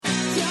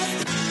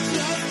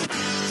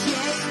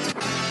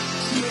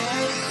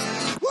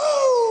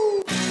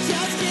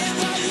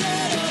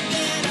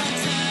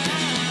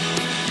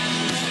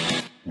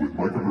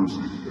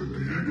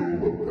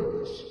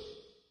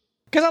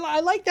Because I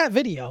like that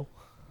video.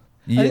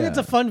 Yeah. I think it's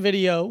a fun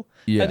video.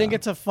 Yeah. I think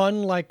it's a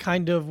fun like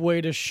kind of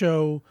way to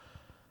show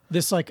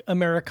this like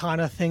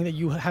Americana thing that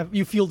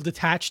you feel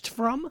detached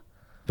from.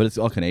 But it's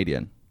all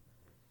Canadian.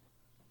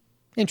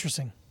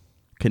 Interesting.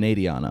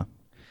 Canadiana.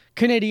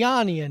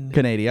 Canadiana.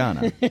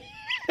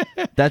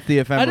 That's the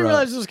ephemera. I didn't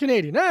realize it was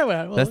Canadian.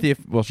 Well,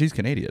 That's she's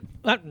Canadian.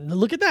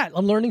 Look at that.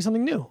 I'm learning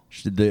something new.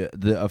 The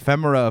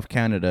ephemera of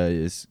Canada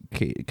is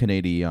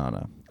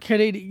Canadiana.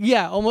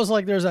 Yeah, almost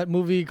like there's that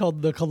movie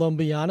called The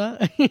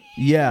Colombiana.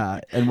 Yeah,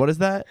 and what is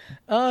that?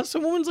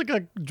 Some woman's like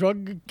a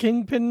drug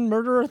kingpin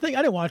murderer thing.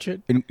 I didn't watch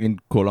it. In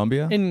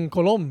Colombia? In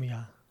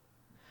Colombia.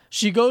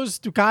 She goes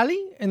to Cali,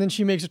 and then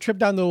she makes a trip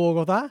down to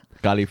Bogota.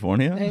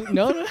 California? And,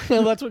 no,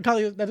 that's what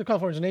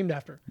California's named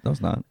after. No, it's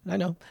not. I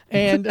know.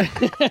 And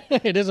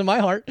it is in my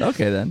heart.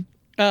 Okay, then.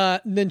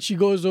 Then she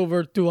goes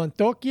over to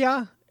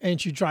Antioquia,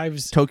 and she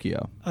drives...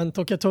 Tokyo.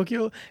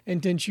 Tokyo.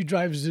 And then she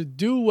drives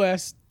due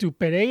west to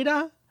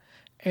Pereira.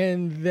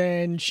 And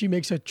then she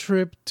makes a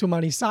trip to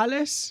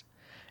Manizales.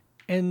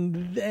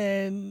 And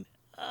then...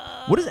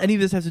 what does any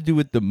of this have to do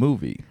with the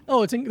movie?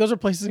 Oh, those are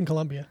places in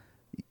Colombia.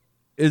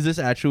 Is this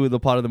actually the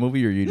plot of the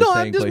movie, or are you just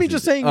saying I'm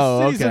just saying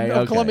cities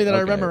of Colombia that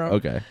I remember.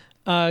 Okay.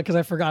 Because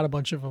I forgot a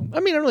bunch of them.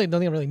 I mean, don't think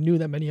I really knew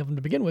that many of them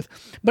to begin with.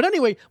 But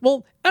anyway,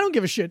 well, I don't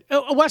give a shit.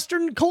 A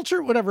Western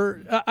culture,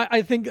 whatever.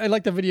 I think I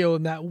like the video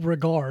in that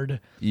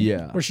regard.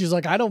 Yeah. Where she's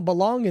like, I don't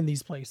belong in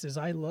these places.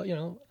 I'm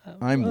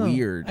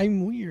weird.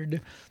 I'm weird.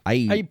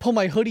 I pull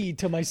my hoodie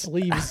to my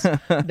sleeves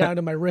down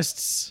to my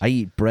wrists. I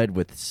eat bread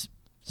with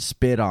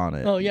spit on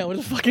it. Oh, yeah. What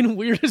the fucking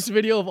weirdest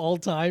video of all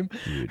time.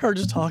 Dude, her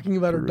just talking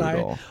about her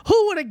diet.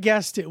 Who would have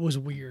guessed it was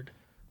weird?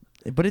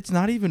 But it's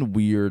not even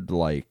weird,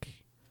 like...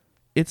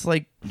 It's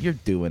like, you're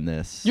doing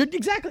this.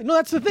 Exactly. No,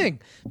 that's the thing.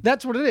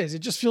 That's what it is. It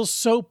just feels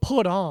so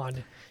put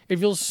on. It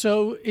feels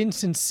so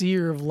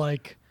insincere of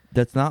like...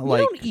 That's not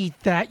like... You don't eat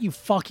that, you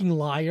fucking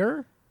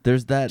liar.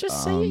 There's that...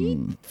 Just say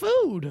you eat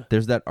food.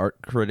 There's that art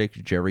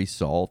critic, Jerry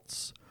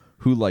Saltz,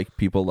 who like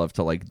people love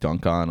to like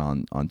dunk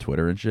on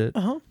Twitter and shit.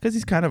 Because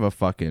he's kind of a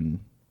fucking...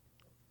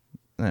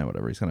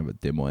 whatever. He's kind of a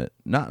dimwit.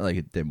 Not like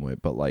a dimwit,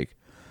 but like...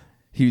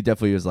 He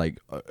definitely was like,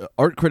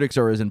 art critics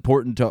are as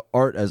important to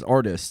art as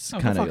artists,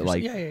 kind of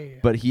like. Yeah.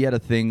 But he had a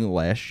thing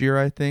last year,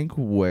 I think,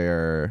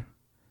 where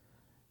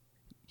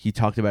he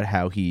talked about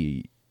how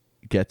he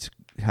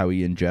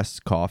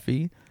ingests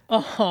coffee.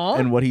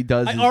 And what he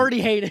does I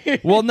already hate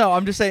it. Well, no,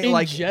 I'm just saying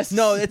Ingests?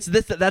 no, it's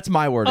this that's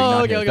my wording,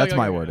 not his. That's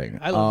my wording.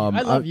 I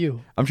love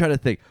you. I'm trying to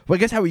think. Well, I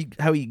guess how he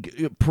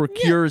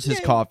procures his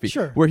coffee.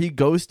 Sure. Where he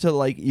goes to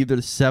like either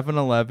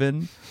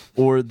 7-Eleven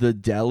or the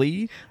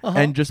deli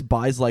and just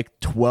buys like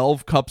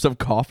 12 cups of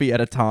coffee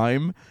at a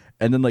time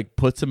and then like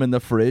puts them in the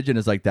fridge and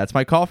is like, that's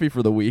my coffee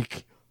for the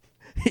week.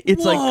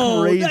 It's like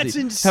crazy. That's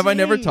insane. Have I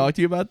never talked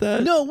to you about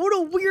that? No, what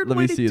a weird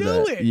way to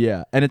do it.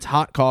 Yeah, and it's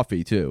hot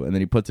coffee too, and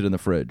then he puts it in the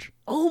fridge.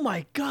 Oh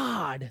my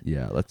God.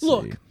 Yeah, let's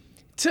Look,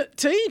 see.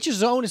 To each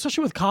his own,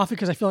 especially with coffee,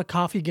 because I feel like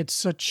coffee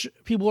gets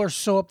people are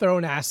so up their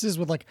own asses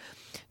with like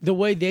the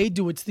way they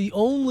do it's the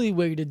only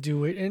way to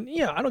do it. And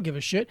yeah, I don't give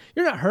a shit.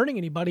 You're not hurting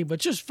anybody, but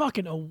just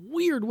fucking a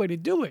weird way to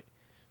do it.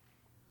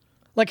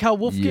 Like how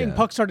Wolfgang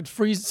Puck started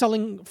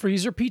selling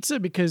freezer pizza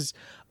because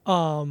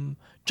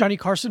Johnny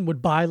Carson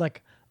would buy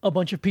like a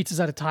bunch of pizzas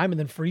at a time and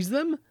then freeze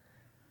them.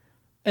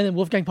 And then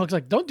Wolfgang Puck's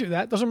like, don't do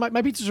that. Those are my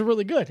pizzas are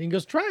really good. And he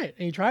goes, try it.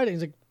 And he tried it. And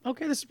he's like,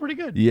 okay, this is pretty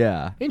good.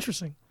 Yeah.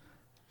 Interesting.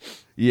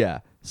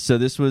 Yeah. So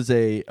this was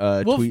a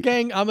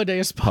Wolfgang tweet.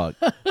 Amadeus Puck.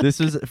 This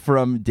is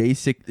from day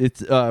 6.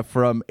 It's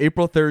from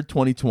April 3rd,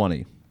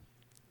 2020.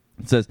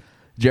 It says,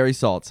 Jerry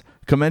Saltz,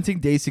 commencing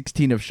day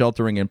 16 of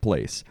sheltering in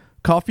place.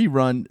 Coffee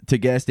run to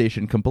gas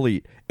station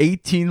complete.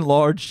 18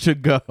 large to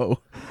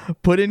go.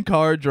 Put in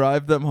car,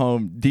 drive them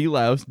home.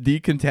 Deloused,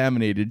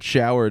 decontaminated,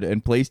 showered,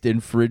 and placed in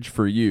fridge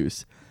for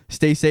use.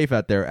 Stay safe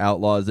out there,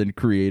 outlaws and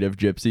creative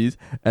gypsies.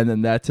 And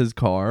then that's his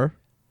car.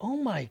 Oh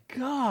my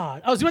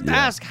God. I was about to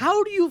ask,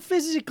 how do you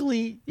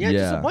physically...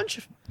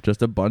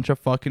 Just a bunch of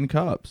fucking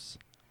cups.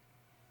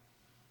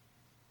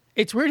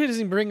 It's weird he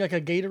doesn't bring like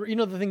a Gatorade. You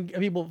know the thing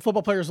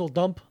football players will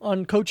dump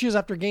on coaches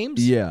after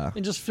games? Yeah.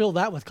 And just fill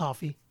that with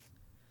coffee.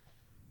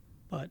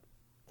 But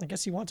I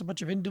guess he wants a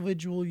bunch of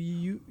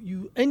individually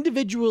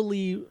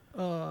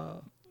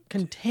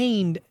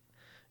contained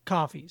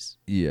coffees.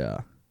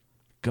 Yeah.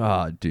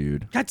 God,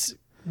 dude. That's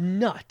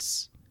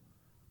nuts.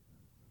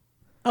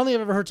 I don't think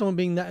I've ever heard someone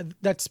being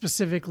that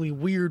specifically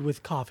weird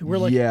with coffee. We're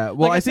like, yeah.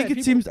 Well, like I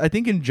think I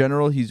think in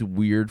general he's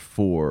weird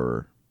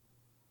for.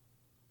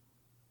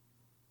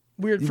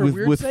 Weird for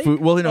weird sake? Food.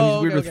 Well, he's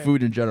weird with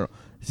food in general.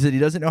 He said he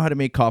doesn't know how to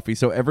make coffee,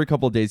 so every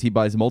couple of days he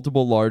buys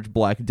multiple large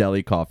black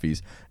deli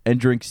coffees and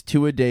drinks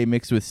 2 a day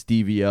mixed with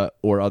stevia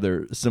or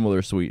other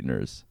similar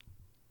sweeteners.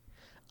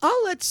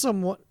 I'll let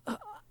someone...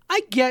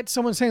 I get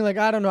someone saying, like,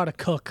 I don't know how to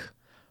cook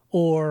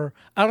or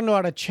I don't know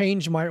how to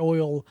change my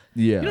oil.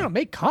 Yeah. You know how to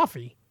make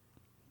coffee.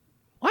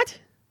 What?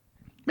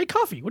 Make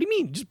coffee? What do you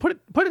mean? Just put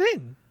it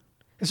in.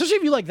 Especially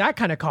if you like that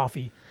kind of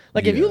coffee.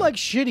 Like if you Yeah. like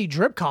shitty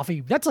drip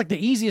coffee, that's like the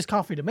easiest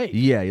coffee to make.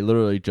 Yeah, you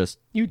literally just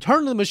You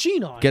turn the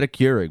machine on. get a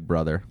Keurig,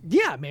 brother.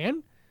 Yeah,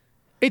 man.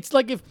 It's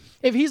like if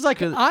he's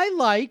like, I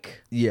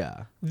like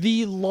Yeah.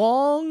 the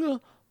long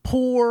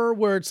pour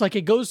where it's like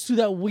it goes through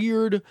that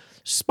weird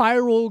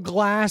spiral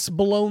glass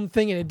balloon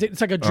thing and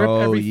it's like a drip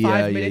every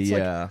 5 minutes.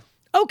 Yeah.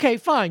 Like, okay,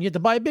 fine. You have to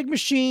buy a big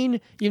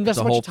machine. You invest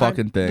The a bunch whole of time.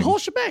 fucking thing. The whole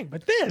shebang.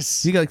 But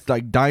this. You got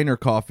like diner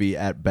coffee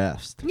at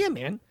best. Yeah,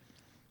 man.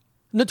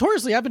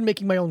 Notoriously, I've been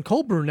making my own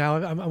cold brew now.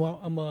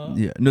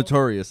 Yeah,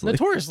 notoriously.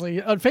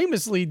 Notoriously,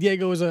 famously,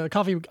 Diego is a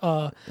coffee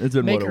It's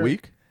been maker. what, a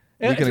week?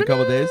 It's Week and a been,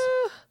 couple days?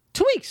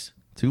 2 weeks.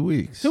 2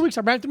 weeks. 2 weeks.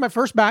 I ran through my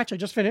first batch. I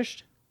just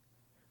finished.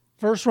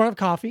 First run of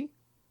coffee.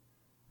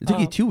 It took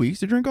you 2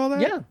 weeks to drink all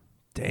that? Yeah.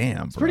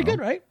 Damn, It's pretty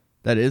good, right?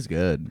 That is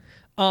good.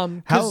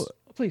 How?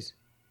 Please.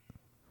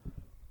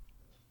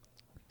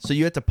 So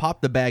you had to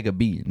pop the bag of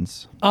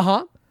beans.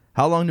 Uh-huh.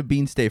 How long do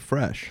beans stay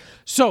fresh?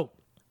 So,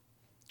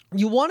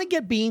 you want to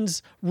get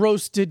beans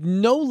roasted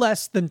no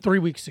less than 3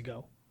 weeks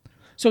ago.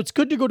 So it's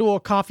good to go to a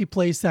coffee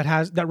place that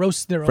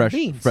roasts their own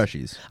beans.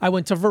 Freshies. I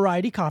went to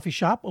Variety Coffee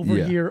Shop over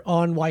here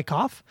on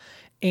Wyckoff,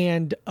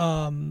 and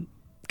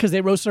because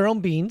they roast their own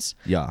beans.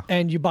 Yeah.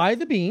 And you buy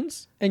the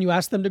beans and you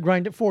ask them to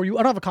grind it for you.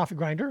 I don't have a coffee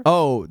grinder.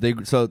 Oh,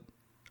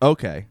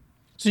 okay.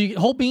 So you get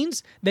whole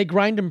beans, they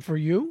grind them for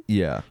you.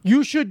 Yeah.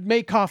 You should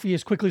make coffee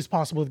as quickly as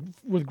possible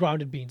with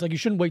grounded beans. Like you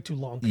shouldn't wait too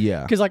long.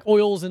 Yeah. Because like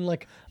oils and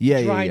like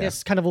Yeah,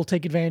 dryness kind of will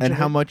take advantage And of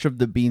how it. much of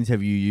the beans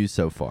have you used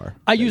so far?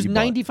 I that use you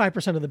bought?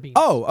 95% of the beans.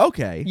 Oh,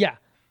 okay. Yeah.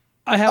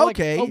 I have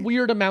Okay. like a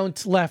weird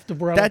amount left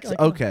of where That's I like,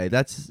 okay.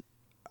 That's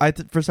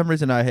for some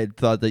reason I had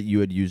thought that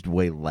you had used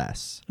way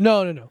less.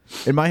 No.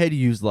 In my head, you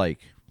used like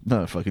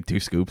fucking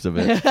 2 scoops of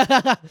it.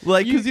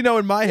 Like, because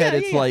in my head,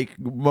 it's like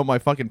what my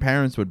fucking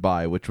parents would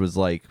buy, which was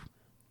like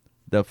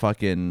the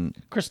fucking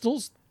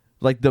crystals.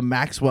 like the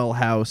Maxwell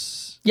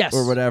House, Yes.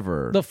 or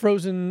whatever. The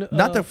frozen.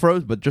 Not the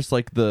frozen, but just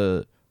like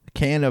the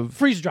can of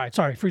freeze dried.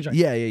 Sorry, freeze dried.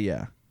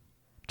 Yeah.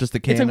 Just the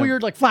can. It's a of,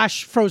 weird like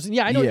flash frozen.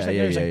 Yeah, I know what you're saying.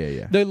 I know what you're saying.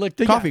 Yeah. They're like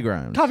the Coffee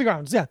grounds. Coffee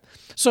grounds. Yeah.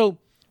 So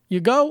you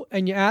go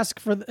and you ask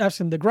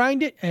them to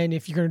grind it, and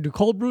if you're going to do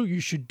cold brew, you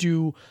should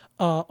do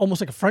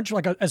almost like a French,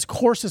 like as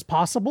coarse as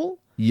possible.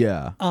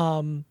 Yeah.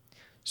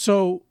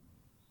 So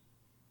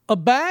a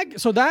bag.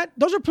 So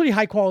those are pretty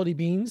high quality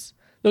beans.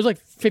 Those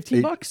like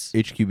 $15.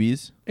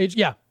 HQBs.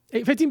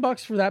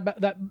 $15 for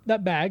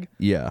that bag.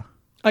 Yeah.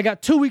 I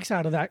got 2 weeks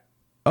out of that.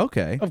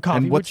 Okay. Of coffee,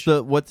 And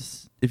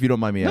what's if you don't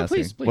mind me asking,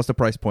 please. what's the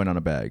price point on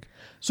a bag?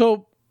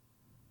 So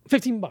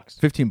 $15.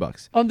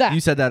 $15. On that. You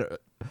said that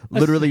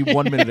literally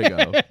 1 minute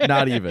ago.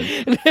 Not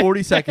even.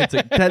 30 seconds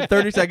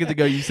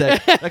ago you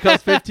said that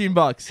costs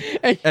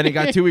 $15. And it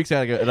got 2 weeks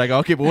out ago. And I go,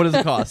 okay, but what does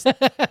it cost?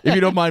 If you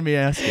don't mind me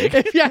asking.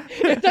 Yeah,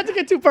 not to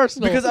get too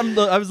personal. Because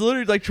I was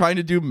literally like trying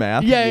to do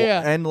math.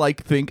 Yeah. And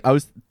like I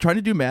was trying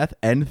to do math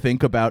and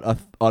think about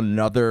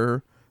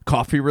another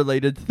coffee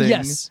related thing.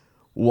 Yes.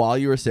 While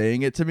you were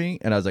saying it to me,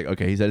 and I was like,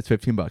 okay, he said it's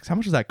 $15. How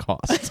much does that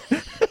cost?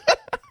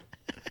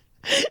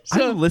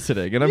 I'm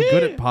listening, and I'm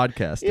good at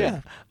podcasting.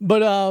 Yeah,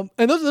 but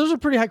and those are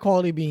pretty high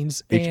quality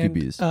beans.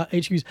 HQBs.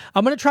 HQBs.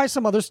 I'm gonna try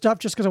some other stuff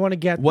just because I want to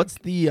get. What's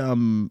the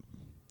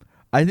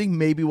I think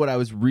maybe what I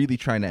was really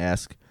trying to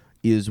ask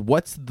is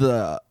what's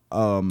the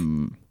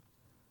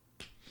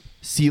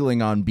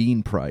ceiling on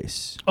bean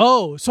price?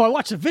 Oh, so I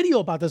watched a video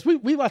about this.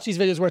 We watch these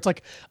videos where it's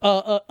like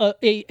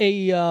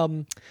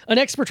an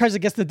expert tries to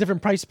guess the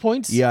different price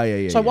points.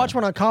 Yeah. So I watched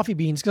one on coffee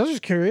beans because I was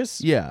just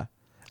curious. Yeah,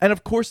 and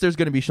of course there's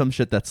going to be some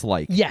shit that's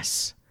like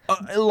Yes.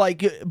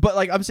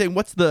 But I'm saying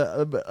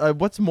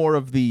what's more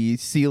of the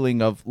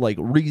ceiling of like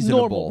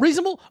reasonable?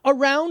 Reasonable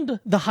around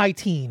the high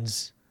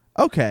teens.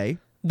 Okay.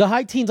 The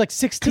high teens like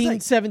 16,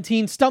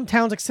 17.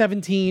 Stumptown's like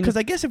 17. Because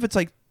I guess if it's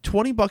like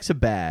 $20 a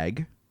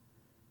bag,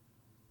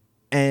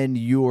 and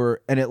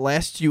it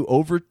lasts you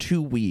over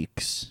 2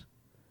 weeks,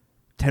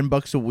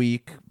 $10 a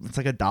week, it's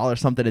like $1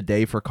 something a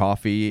day for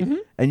coffee,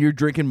 and you're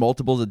drinking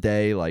multiples a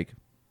day, like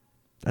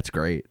that's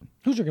great.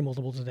 Who's drinking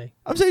multiples a day?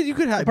 I'm saying you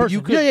could have. Person.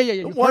 You could,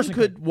 yeah.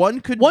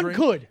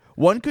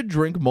 One could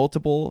drink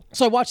multiple.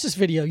 So I watched this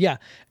video,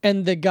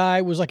 and the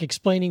guy was like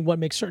explaining what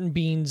makes certain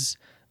beans.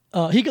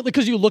 He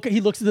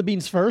looks at the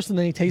beans first, and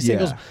then he tastes it.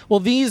 And goes,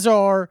 "Well, these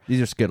are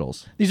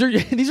Skittles. These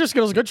are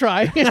Skittles. Good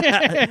try."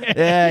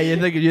 Yeah,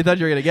 you thought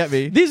you were gonna get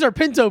me. These are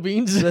pinto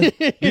beans.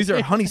 These are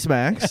Honey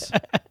Smacks,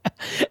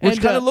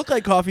 which kind of look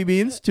like coffee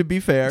beans. To be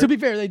fair,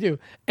 they do.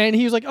 And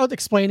he was like,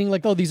 explaining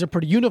like, these are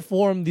pretty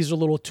uniform. These are a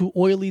little too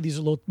oily. These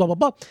are a little blah blah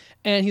blah.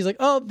 And he's like,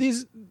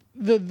 these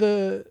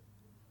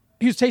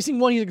he was tasting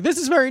one. He's like, this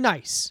is very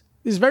nice.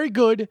 This is very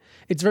good.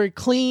 It's very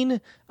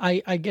clean. I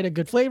get a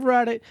good flavor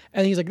at it.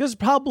 And he's like, this is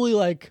probably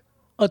like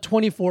a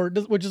 24,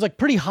 which is like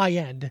pretty high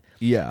end.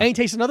 Yeah. And he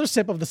takes another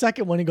sip of the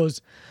second one and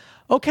goes,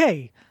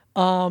 okay,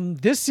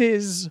 this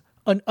is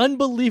an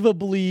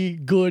unbelievably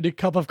good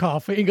cup of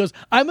coffee. He goes,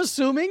 I'm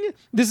assuming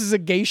this is a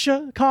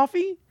geisha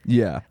coffee.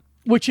 Yeah.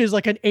 Which is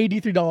like an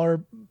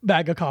 $83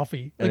 bag of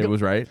coffee. And like it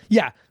was right?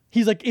 Yeah.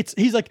 He's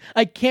like,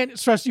 I can't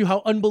stress you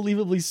how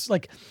unbelievably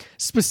like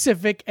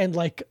specific and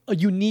like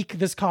unique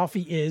this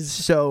coffee is.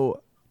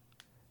 So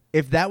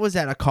if that was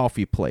at a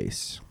coffee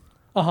place,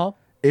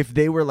 if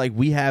they were like,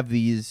 we have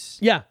these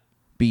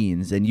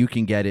beans and you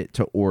can get it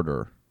to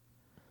order,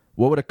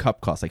 what would a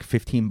cup cost? Like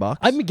 $15?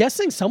 I'm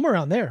guessing somewhere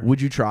around there.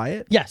 Would you try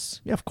it? Yes.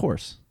 Yeah, of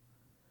course.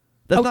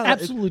 That's not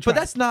absolutely try but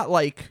that's not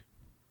like,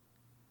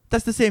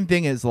 that's the same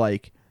thing as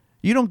like,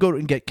 you don't go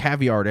and get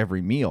caviar at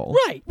every meal.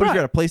 Right. But if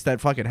you're at a place that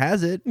fucking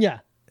has it. Yeah.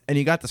 And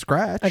you got the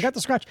scratch. I got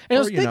the scratch. And I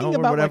was thinking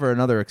about whatever,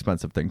 another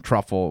expensive thing,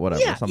 truffle,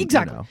 whatever. Yeah, something,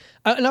 exactly. You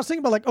know. And I was thinking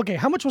about like, okay,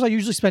 how much was I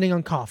usually spending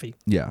on coffee?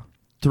 Yeah.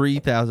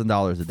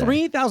 $3,000 a day.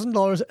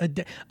 $3,000 a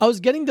day. I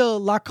was getting the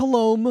La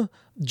Colombe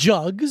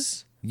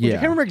jugs. Which I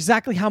can't remember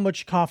exactly how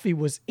much coffee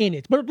was in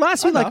it, but it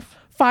lasted me like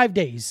 5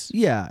 days.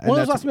 Yeah. One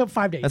of those lasted me about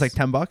 5 days. That's like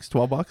 $10,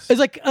 $12? It's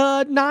like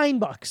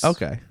 $9.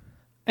 Okay.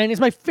 And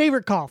it's my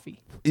favorite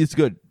coffee. It's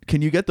good.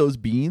 Can you get those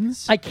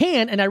beans? I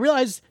can, and I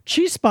realized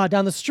Cheese Spot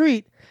down the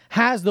street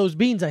has those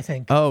beans, I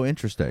think. Oh,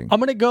 interesting. I'm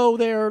going to go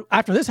there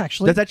after this,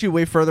 actually. That's actually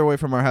way further away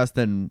from our house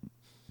than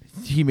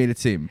he made it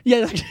seem.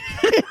 Yeah.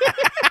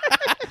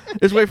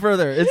 It's way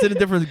further. It's in a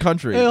different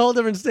country. A whole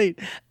different state.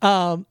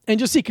 And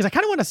just see, because I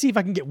kind of want to see if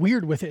I can get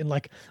weird with it. And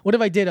like, what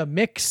if I did a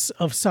mix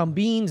of some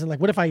beans? And like,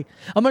 what if I'm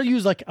going to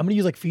use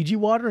like Fiji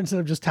water instead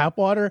of just tap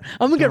water?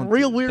 I'm going to get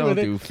real weird with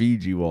it. Don't do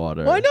Fiji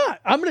water. Why not?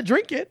 I'm going to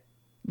drink it.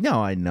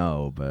 No, I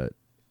know, but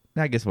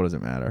I guess what does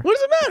it matter? What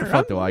does it matter? What the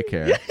fuck do I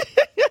care?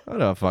 What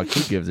the fuck?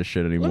 Who gives a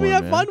shit anymore? Let me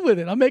have fun with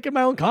it. I'm making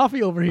my own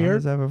coffee over here. I'm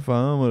just having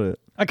fun with it.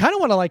 I kind of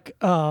want to like.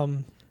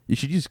 You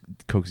should use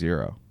Coke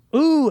Zero.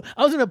 Ooh,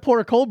 I was gonna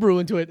pour a cold brew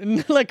into it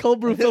and let cold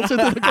brew filter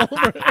through the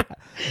cold brew.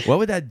 What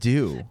would that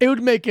do? It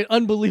would make it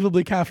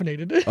unbelievably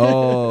caffeinated.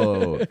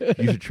 Oh,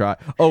 you should try.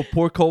 Oh,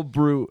 pour cold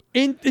brew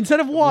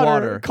instead of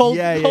water. Cold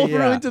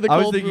brew into the cold brew. I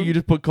was thinking you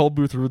just put cold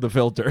brew through the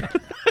filter.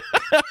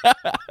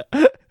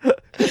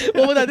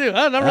 What would that do?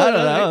 I don't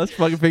know. Let's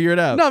fucking figure it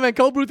out. No, man,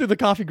 cold brew through the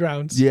coffee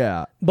grounds.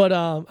 Yeah. But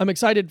I'm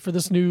excited for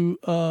this new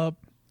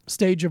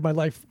stage of my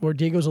life where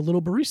Diego's a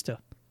little barista.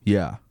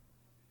 Yeah.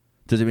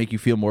 Does it make you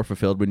feel more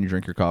fulfilled when you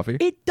drink your coffee?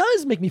 It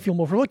does make me feel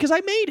more fulfilled because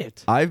I made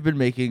it. I've been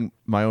making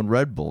my own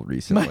Red Bull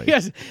recently.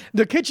 Yes,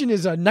 the kitchen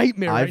is a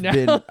nightmare right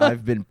now.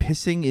 I've been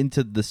pissing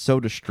into the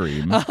soda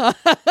stream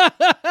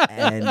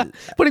and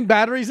putting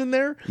batteries in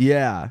there.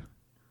 Yeah.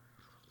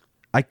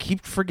 I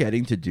keep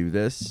forgetting to do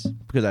this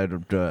because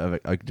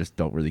I just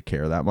don't really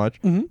care that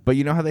much. Mm-hmm. But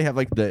you know how they have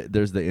like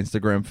there's the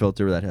Instagram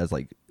filter that has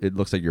like it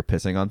looks like you're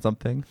pissing on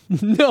something?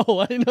 No,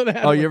 I didn't know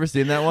that. Oh, you ever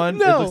seen that one?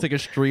 No. It looks like a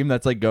stream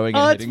that's like going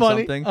and hitting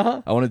funny. something.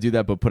 Uh-huh. I want to do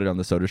that, but put it on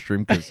the soda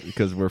stream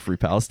because we're Free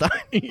Palestine.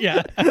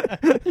 Yeah.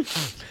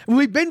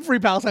 We've been Free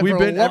Palestine for a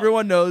while.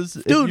 Everyone knows.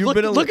 Dude, look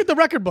at the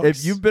record books.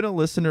 If you've been a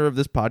listener of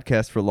this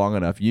podcast for long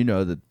enough, you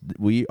know that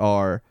we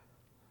are,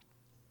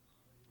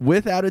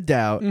 without a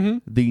doubt,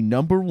 the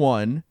number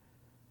one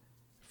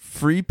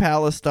Free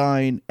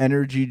Palestine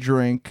energy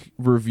drink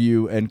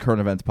review and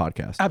current events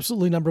podcast.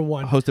 Absolutely number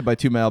one. Hosted by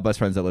two male best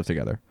friends that live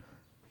together.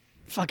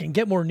 Fucking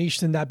get more niche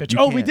than that, bitch.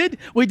 You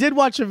we did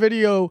watch a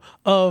video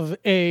of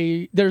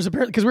there's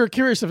apparently because we were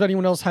curious if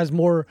anyone else has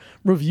more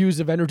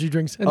reviews of energy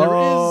drinks, and there is.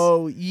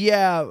 Oh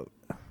yeah,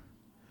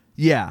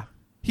 yeah.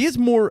 He is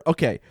more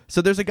okay.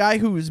 So there's a guy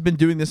who's been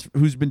doing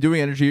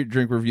energy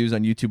drink reviews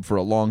on YouTube for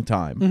a long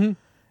time. Mm-hmm.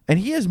 And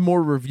he has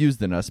more reviews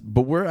than us,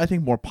 but we're, I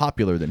think, more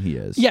popular than he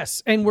is.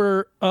 Yes, and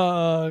we're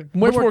much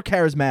more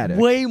charismatic.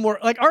 Way more.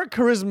 Like, our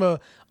charisma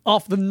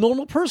off the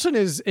normal person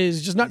is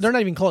just not, they're not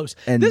even close.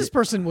 And this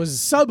person was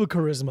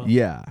sub-charisma.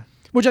 Yeah.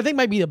 Which I think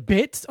might be a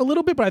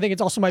little bit, but I think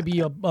it also might be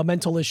a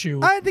mental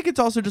issue. I think it's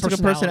also just like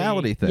a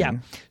personality thing. Yeah.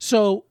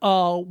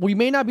 So we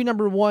may not be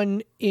number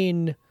one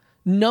in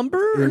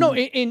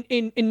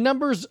in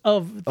numbers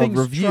of things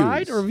reviews.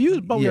 tried or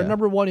reviews, but we are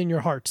number one in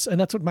your hearts, and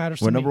that's what matters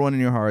to me. We're number one in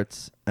your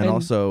hearts, and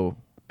also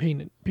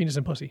penis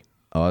and pussy.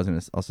 Oh, I was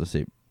gonna also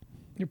say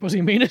your pussy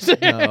and penis. No,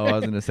 I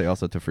was gonna say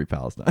also to Free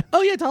Palestine.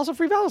 Oh yeah, to also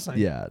Free Palestine.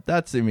 Yeah,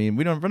 that's. I mean,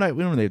 we don't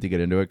really have to get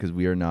into it because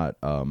we are not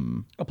a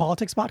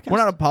politics podcast. We're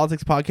not a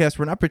politics podcast.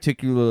 We're not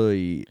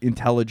particularly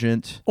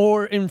intelligent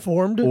or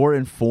informed,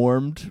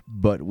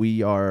 but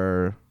we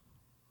are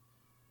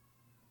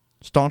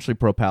staunchly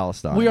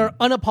pro-Palestine. We are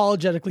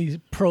unapologetically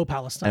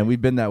pro-Palestine. And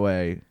we've been that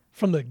way.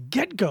 From the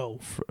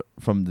get-go.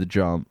 From the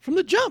jump. From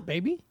the jump,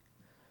 baby.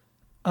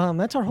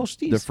 That's our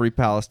hosties. The Free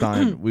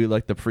Palestine. We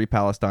like the Free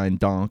Palestine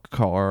donk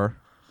car.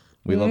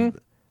 We love...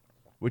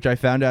 Which I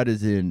found out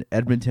is in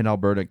Edmonton,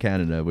 Alberta,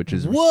 Canada, which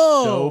is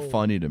so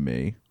funny to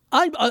me.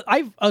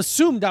 I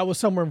assumed that was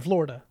somewhere in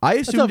Florida. I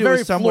assumed it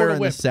was somewhere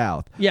in the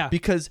South. Yeah.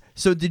 Because...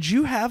 So did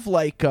you have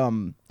like...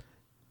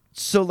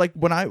 So like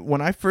when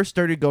I first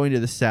started going to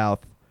the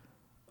South...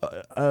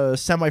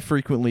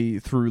 semi-frequently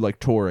through like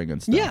touring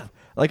and stuff. Yeah.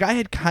 Like I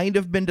had kind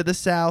of been to the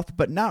South,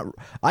 but not.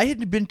 I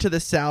had been to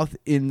the South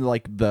in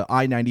like the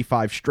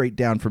I-95 straight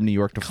down from New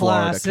York to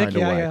Florida kind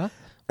of way. Yeah.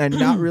 And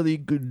not really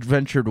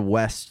ventured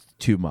west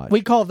too much.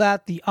 We call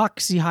that the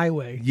Oxy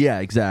Highway. Yeah,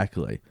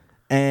 exactly.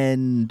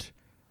 And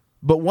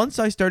But once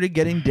I started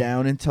getting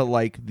down into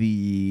like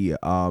the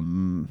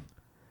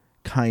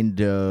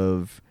kind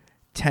of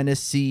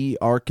Tennessee,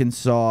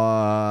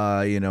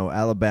 Arkansas,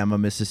 Alabama,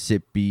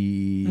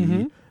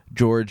 Mississippi,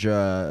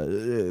 Georgia,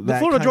 The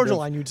Florida-Georgia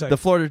line, you'd say. The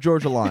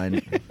Florida-Georgia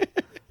line.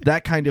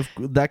 that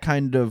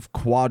kind of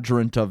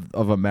quadrant of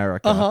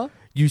America.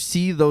 You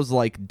see those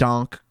like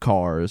donk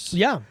cars.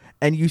 Yeah.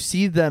 And you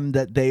see them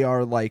that they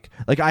are like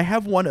I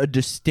have a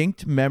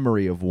distinct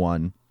memory of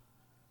one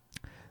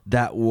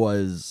that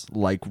was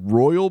like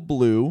royal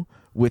blue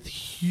with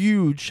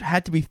huge,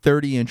 had to be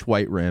 30-inch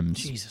white rims.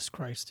 Jesus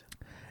Christ.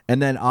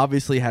 And then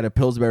obviously had a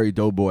Pillsbury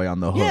Doughboy on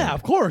the hood. Yeah,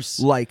 of course.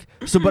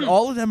 But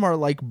all of them are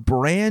like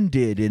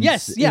branded in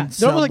Yes, yeah. in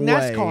some They're like way.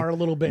 NASCAR a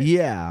little bit.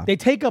 Yeah. They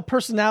take a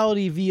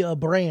personality via a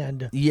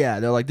brand. Yeah,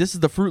 they're like, this is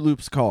the Fruit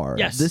Loops car.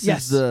 Yes, This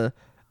yes. is the...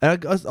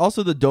 And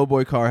also the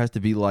Doughboy car has to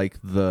be like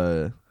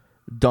the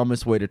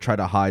dumbest way to try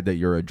to hide that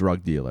you're a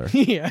drug dealer.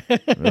 Yeah.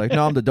 They're like,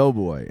 no, I'm the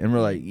Doughboy. And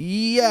we're like,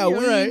 yeah,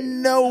 we right.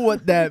 know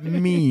what that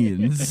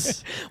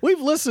means.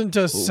 We've listened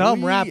to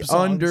some rap songs.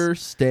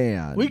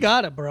 Understand. We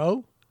got it,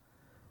 bro.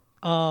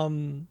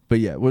 But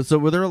yeah, so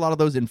were there a lot of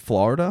those in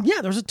Florida?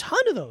 Yeah, there's a ton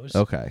of those.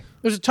 Okay.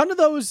 There's a ton of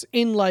those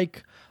in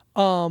like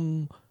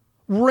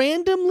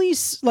randomly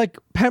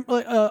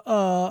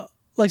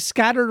like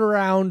scattered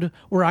around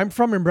where I'm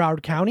from in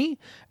Broward County,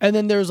 and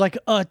then there's like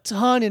a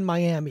ton in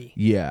Miami.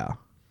 Yeah.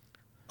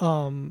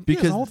 There's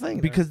Because the whole thing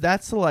there. because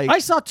that's like I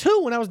saw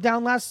two when I was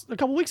down a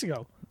couple weeks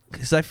ago.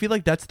 because I feel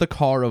like that's the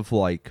car of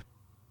like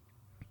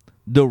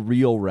the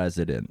real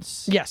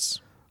residents. Yes.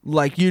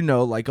 Like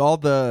like all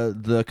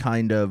the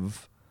kind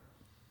of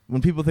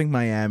when people think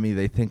Miami,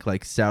 they think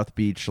like South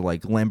Beach,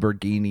 like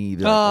Lamborghini,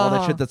 like all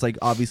that shit that's like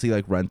obviously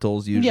like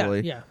rentals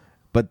usually. Yeah.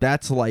 But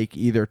that's like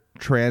either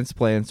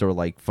transplants or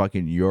like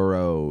fucking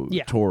Euro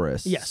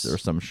tourists or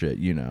some shit,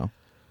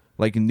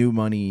 like new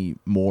money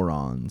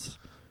morons.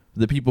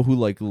 The people who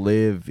like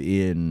live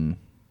in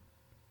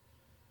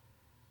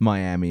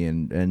Miami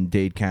and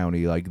Dade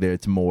County, like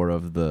it's more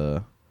of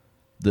the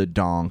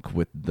donk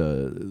with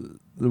the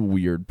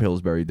weird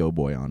Pillsbury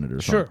Doughboy on it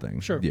or something.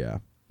 Sure. Yeah.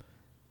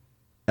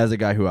 As a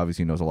guy who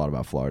obviously knows a lot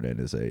about Florida and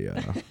is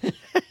an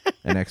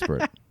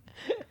expert.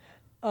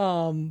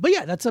 But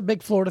yeah, that's a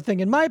big Florida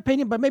thing in my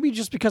opinion, but maybe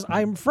just because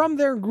I'm from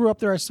there and grew up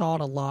there, I saw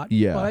it a lot.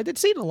 Yeah. But I did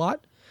see it a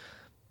lot.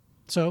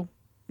 So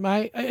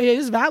it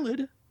is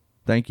valid.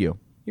 Thank you.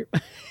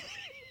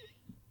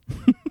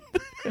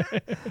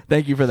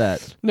 Thank you for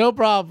that. No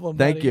problem.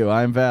 Thank buddy. you.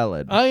 I'm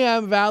valid. I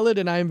am valid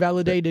and I am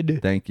validated.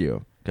 Thank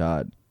you.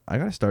 God, I'm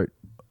gonna start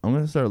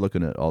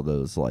looking at all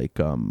those like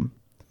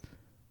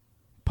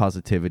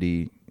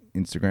positivity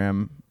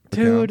Instagram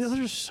Dude, accounts.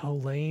 those are so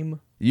lame.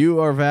 You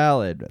are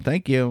valid.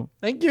 Thank you.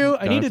 Thank you. I Don't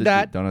have needed to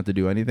that. Don't have to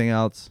do anything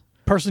else.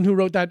 Person who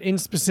wrote that in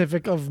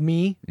specific of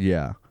me.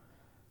 Yeah.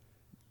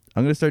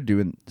 I'm gonna start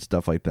doing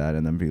stuff like that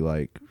and then be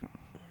like,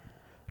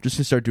 just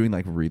to start doing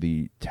like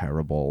really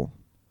terrible,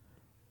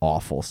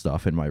 awful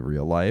stuff in my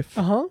real life.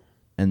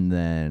 And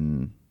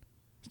then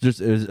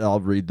I'll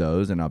read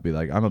those and I'll be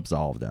like, I'm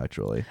absolved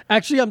actually.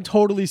 Actually, I'm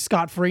totally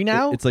scot-free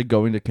now. It's like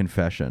going to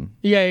confession.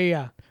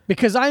 Yeah.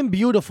 Because I'm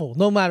beautiful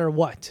no matter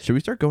what. Should we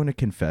start going to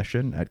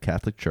confession at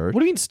Catholic Church? What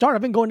do you mean start?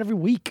 I've been going every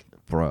week.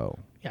 Bro.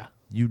 Yeah.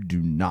 You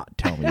do not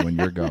tell me when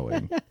you're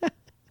going.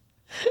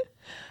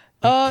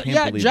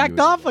 Yeah, believe jacked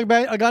you. off. I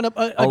got a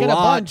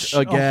bunch.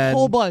 Again. A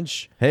whole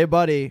bunch. Hey,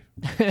 buddy.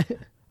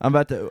 I'm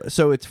about to.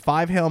 So it's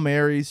 5 Hail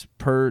Marys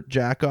per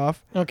jack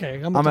off. Okay.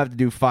 I'm going to have to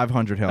do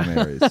 500 Hail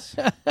Marys.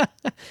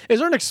 Is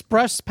there an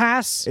express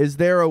pass? Is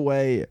there a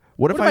way?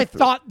 What if I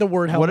thought the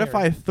word Hail What Mary? if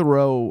I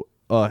throw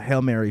a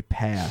Hail Mary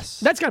pass?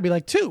 That's got to be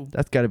like 2.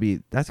 That's got to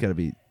be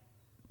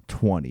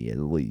 20 at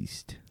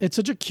least. It's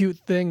such a cute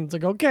thing. It's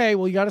like, okay,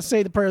 well, you got to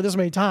say the prayer this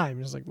many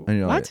times. It's like, And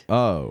you're what? like,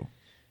 oh,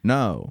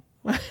 no.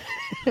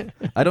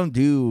 I don't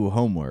do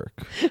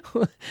homework.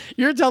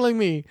 You're telling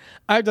me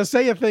I have to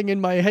say a thing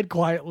in my head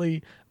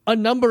quietly a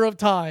number of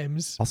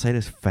times. I'll say it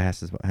as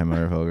fast as Hail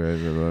Mary. There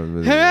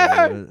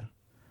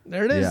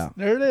it is. Yeah.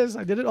 There it is.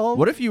 I did it all.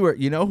 What if you were?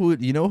 You know who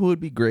would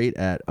be great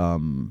at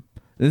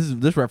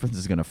This reference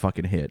is gonna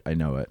fucking hit. I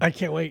know it. I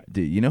can't wait.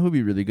 Dude, you know who'd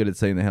be really good at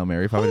saying the Hail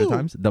Mary 500 Who?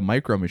 times? The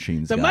Micro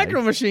Machines The guy.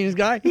 Micro Machines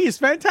guy. He's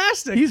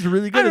fantastic. He's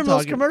really good I at know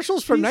those talking.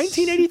 commercials from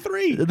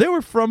 1983. They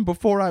were from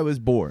before I was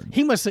born.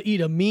 He must have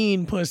eat a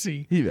mean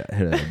pussy. He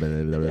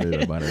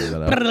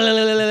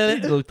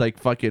looked like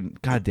fucking.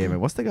 God damn it!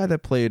 What's the guy that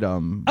played? I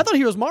thought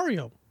he was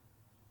Mario.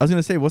 I was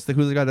gonna say who's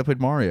the guy that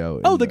played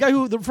Mario? Oh, the guy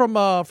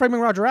from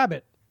Framing Roger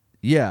Rabbit.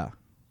 Yeah.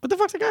 What the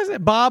fuck's the guy's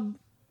name?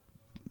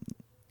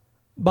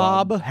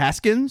 Bob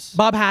Haskins.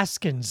 Bob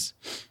Haskins.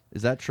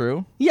 Is that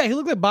true? Yeah, he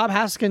looked like Bob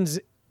Haskins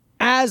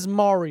as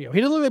Mario. He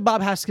didn't look like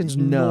Bob Haskins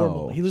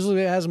normally. He looks like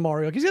as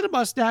Mario. He's got a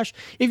mustache.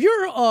 If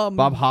you're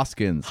Bob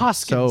Hoskins.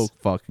 Hoskins. So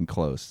fucking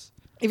close.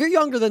 If you're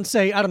younger than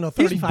say, I don't know,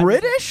 35. He's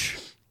British?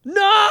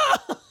 No!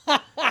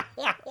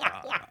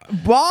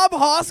 Bob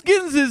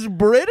Hoskins is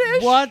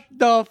British? What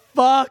the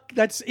fuck?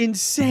 That's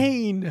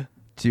insane.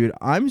 Dude,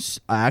 I'm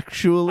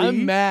actually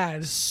I'm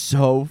mad.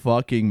 so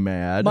fucking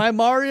mad. My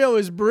Mario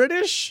is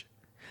British.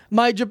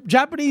 My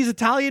Japanese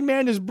Italian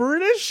man is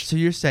British. So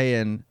you're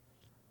saying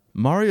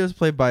Mario's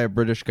played by a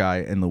British guy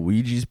and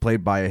Luigi's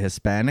played by a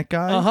Hispanic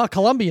guy?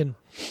 Colombian.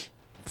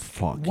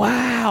 Fuck.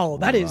 Wow,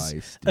 that is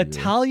Christ, dude.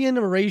 Italian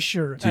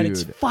erasure at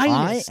its Dude,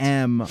 finest. I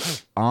am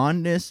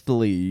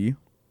honestly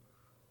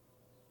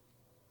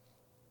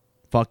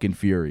fucking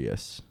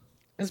furious.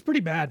 That's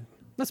pretty bad.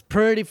 That's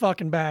pretty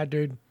fucking bad,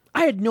 dude.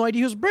 I had no idea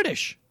he was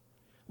British.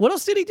 What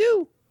else did he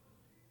do?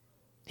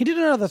 He did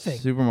another thing.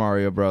 Super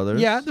Mario Brothers.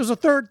 Yeah, there's a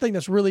third thing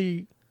that's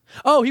really...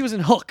 Oh, he was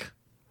in Hook.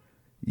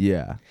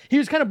 Yeah. He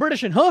was kind of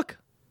British in Hook.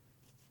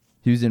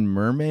 He was in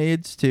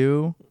Mermaids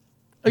too.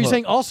 Are you Hook.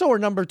 saying also or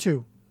number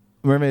 2?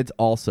 Mermaids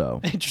also.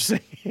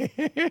 Interesting. I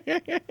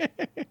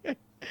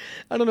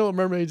don't know what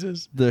Mermaids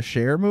is. The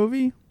Cher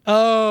movie?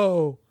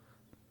 Oh.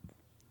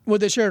 What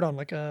they shared on,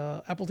 like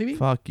Apple TV?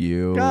 Fuck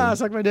you. Ah,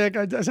 suck my dick.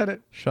 I said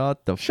it.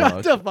 Shut the fuck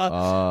Shut the fuck.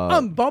 up.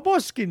 I'm Bob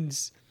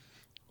Hoskins.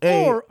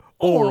 Hey,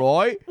 all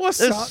right.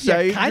 What's let's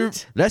up, you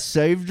cunt? Let's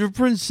save the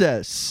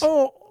princess.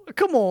 Oh,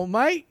 come on,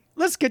 mate.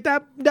 Let's get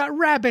that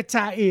rabbit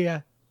out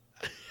here.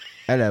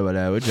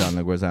 Hello, John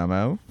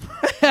Leguizamo.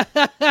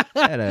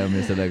 Hello,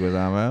 Mr.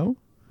 Leguizamo.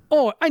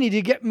 Oh, I need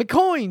to get my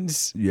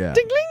coins. Yeah.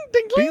 Ding, ding,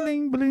 ding,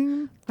 Bling,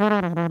 bling.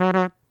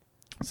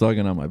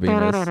 Sucking on my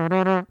penis.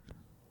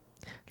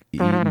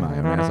 Eating my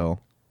own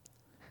asshole.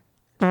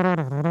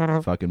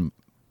 Fucking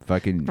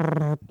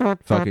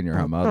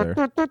your mother.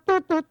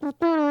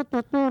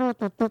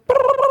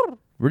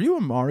 Were you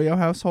a Mario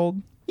household?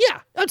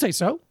 Yeah, I'd say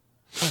so.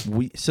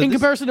 So In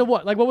comparison to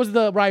what? Like, what was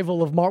the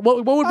rival of Mario?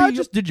 What would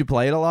be... did you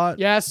play it a lot?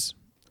 Yes.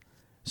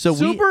 So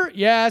Super?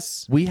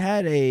 Yes. we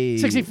had a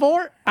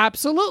 64?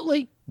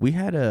 Absolutely. We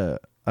had a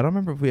I don't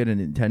remember if we had a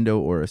Nintendo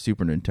or a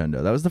Super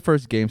Nintendo. That was the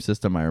first game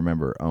system I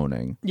remember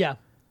owning. Yeah.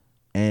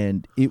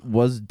 And it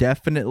was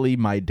definitely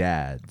my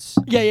dad's.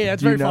 Yeah,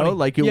 that's very funny.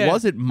 Like, it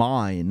wasn't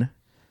mine.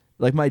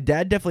 Like, my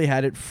dad definitely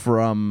had it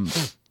from...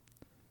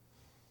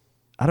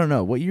 I don't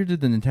know. What year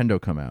did the Nintendo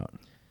come out?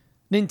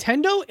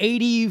 Nintendo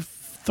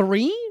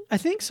 83, I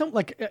think. Something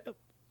like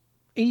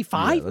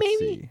 85, let's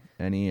maybe?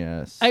 see.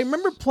 NES. I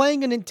remember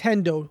playing a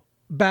Nintendo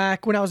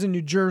back when I was in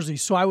New Jersey,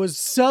 so I was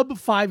sub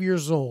 5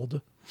 years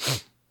old.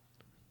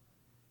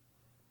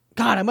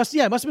 God, it must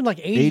have been like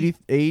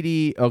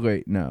 80. Oh,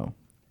 wait, no.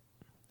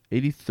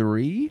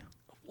 83?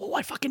 Oh,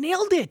 I fucking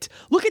nailed it.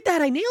 Look at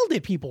that. I nailed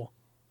it, people.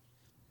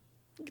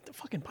 Look at the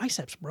fucking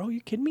biceps, bro. You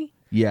kidding me?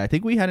 Yeah, I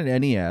think we had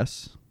an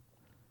NES.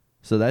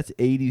 So that's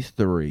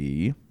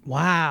 83.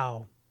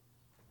 Wow.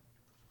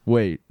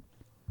 Wait.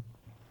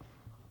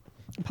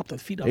 Pop the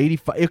feet up.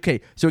 85.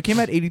 Okay, so it came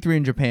out 83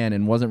 in Japan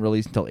and wasn't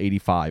released until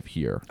 85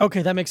 here.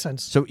 Okay, that makes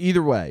sense. So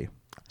either way.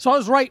 So I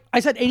was right.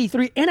 I said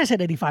 83 and I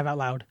said 85 out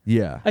loud.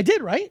 Yeah. I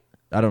did, right?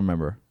 I don't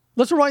remember.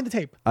 Let's rewind the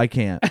tape. I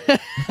can't.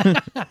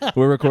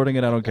 We're recording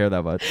it. I don't care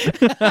that much.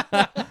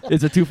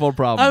 It's a twofold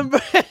problem.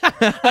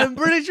 I'm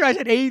pretty sure I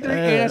said 83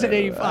 and I said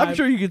 85. I'm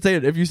sure you can say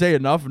it if you say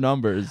enough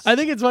numbers. I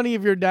think it's funny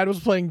if your dad was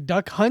playing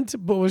Duck Hunt,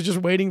 but was just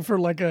waiting for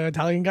like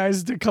Italian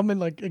guys to come in,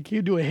 like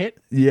he'd do a hit.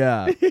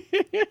 Yeah.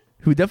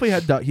 He definitely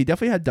had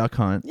Duck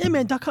Hunt. Yeah,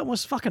 man, Duck Hunt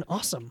was fucking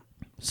awesome.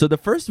 So the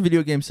first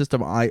video game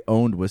system I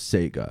owned was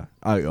Sega.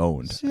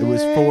 It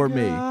was for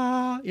me.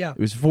 Yeah. It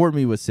was for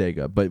me with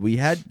Sega, but we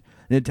had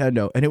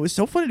Nintendo, and it was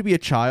so funny to be a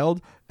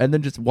child and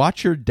then just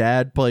watch your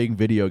dad playing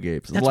video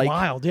games. That's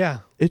wild, yeah.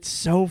 It's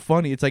so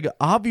funny. It's like,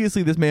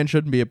 obviously this man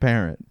shouldn't be a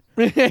parent.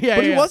 But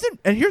He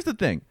wasn't, and here's the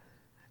thing.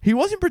 He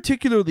wasn't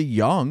particularly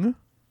young.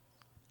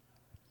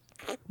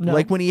 No.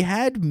 Like, when he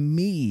had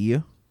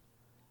me,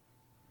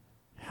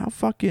 how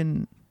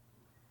fucking...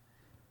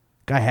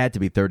 Guy had to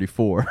be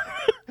 34.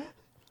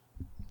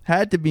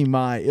 Had to be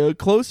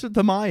closer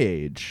to my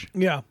age.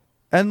 Yeah.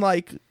 And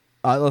like...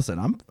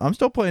 listen, I'm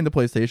still playing the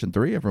PlayStation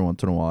 3 every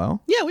once in a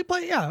while. Yeah, we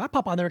play. Yeah, I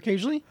pop on there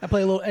occasionally. I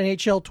play a little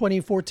NHL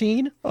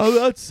 2014. I'm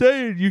not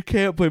saying you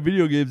can't play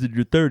video games in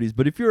your 30s,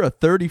 but if you're a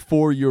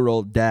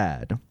 34-year-old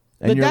dad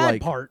and The you're dad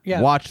like, part,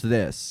 yeah. watch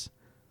this.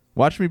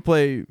 Watch me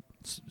play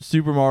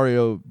Super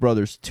Mario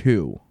Brothers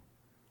 2.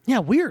 Yeah,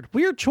 weird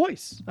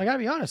choice. I gotta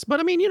be honest, but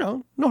I mean,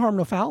 no harm,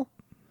 no foul.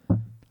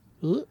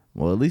 Ugh.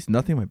 Well, at least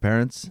nothing my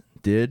parents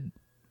did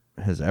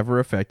has ever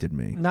affected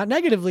me. Not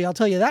negatively, I'll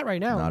tell you that right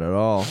now. Not at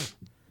all.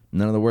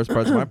 None of the worst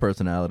parts of my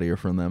personality are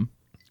from them.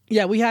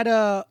 Yeah, we got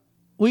a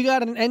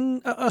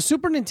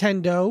Super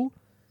Nintendo.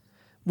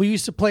 We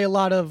used to play a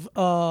lot of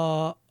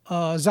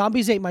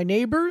Zombies Ate My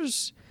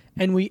Neighbors,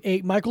 and we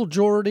ate Michael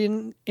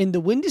Jordan in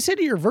the Windy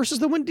City or versus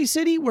the Windy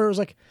City, where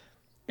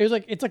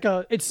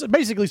it's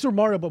basically Super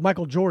Mario but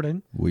Michael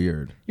Jordan.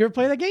 Weird. You ever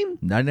play that game?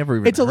 I never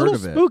even It's a heard little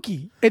of it.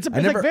 spooky. It's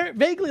never- like very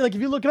vaguely, like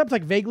if you look it up, it's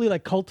like vaguely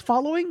like cult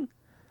following.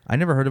 I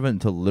never heard of it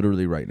until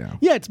literally right now.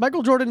 Yeah, it's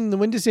Michael Jordan in the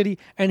Windy City,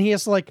 and he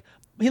has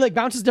he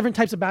bounces different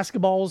types of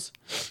basketballs,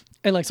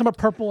 and like some are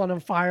purple and on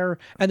fire,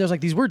 and there's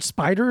like these weird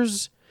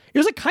spiders. It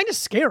was like kind of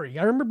scary.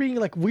 I remember being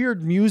like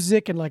weird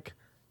music and like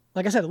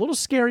I said, a little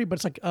scary, but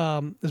it's like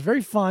it's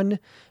very fun.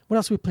 What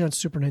else did we play on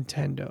Super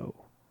Nintendo?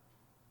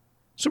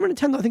 Super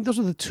Nintendo, I think those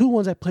are the two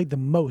ones I played the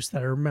most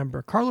that I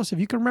remember. Carlos, if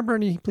you can remember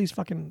any, please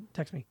fucking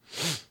text me.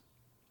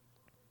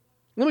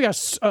 then we got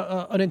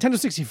a Nintendo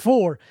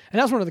 64, and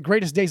that was one of the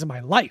greatest days of my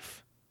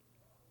life.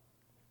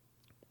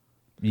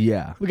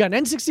 Yeah. We got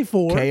an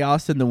N64.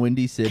 Chaos in the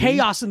Windy City.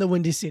 Chaos in the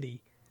Windy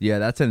City. Yeah,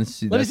 that's Let me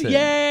see.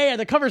 Yeah,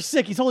 the cover's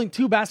sick. He's holding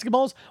 2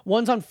 basketballs.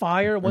 One's on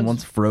fire.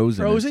 One's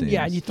frozen.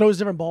 Yeah, and he throws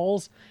different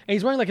balls. And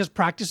he's wearing like his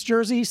practice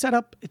jersey he set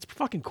up. It's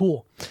fucking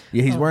cool.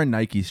 Yeah, he's wearing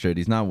Nike straight.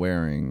 He's not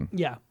wearing...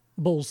 Yeah,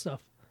 Bulls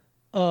stuff.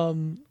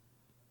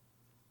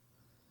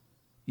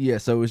 Yeah,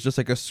 so it was just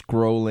like a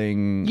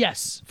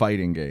scrolling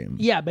fighting game.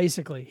 Yeah,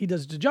 basically. He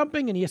does the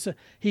jumping, and he has to...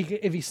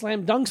 if he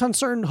slam dunks on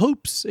certain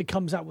hoops, it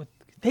comes out with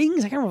things.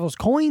 I can't remember if those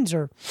coins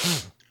or...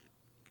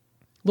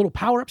 little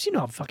power-ups. You know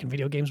how fucking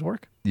video games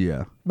work.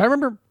 Yeah. But I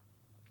remember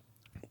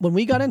when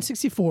we got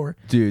N64...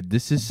 Dude,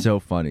 this is so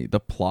funny. The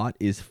plot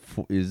is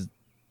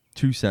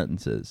 2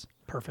 sentences.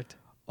 Perfect.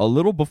 A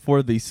little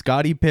before the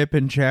Scottie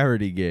Pippen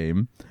charity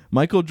game,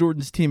 Michael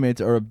Jordan's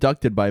teammates are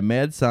abducted by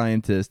mad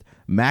scientist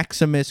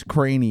Maximus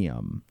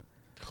Cranium.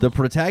 The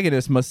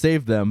protagonist must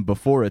save them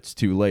before it's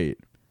too late.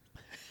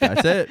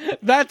 That's it.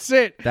 That's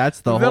it.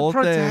 That's the whole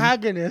thing. The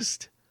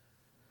protagonist.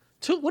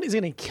 What, is he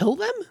going to kill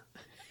them?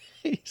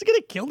 He's going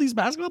to kill these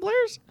basketball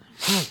players?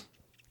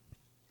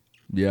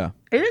 Yeah.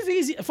 It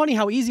is funny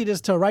how easy it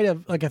is to write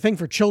a thing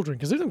for children,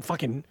 because they don't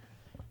fucking...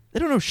 They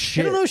don't know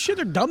shit. They don't know shit.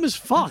 They're dumb as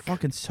fuck. They're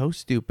fucking so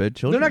stupid.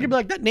 Children. They're not going to be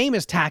like, that name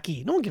is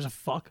tacky. No one gives a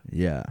fuck.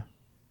 Yeah.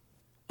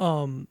 But I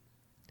was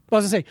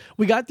going to say,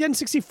 we got the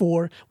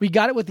N64. We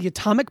got it with the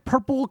Atomic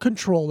Purple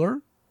controller.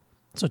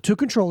 So 2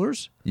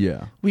 controllers.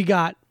 Yeah. We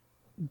got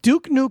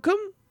Duke Nukem.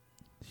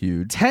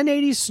 Huge.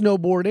 1080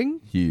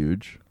 snowboarding.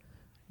 Huge.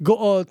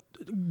 007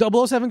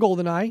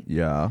 GoldenEye.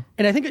 Yeah.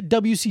 And I think a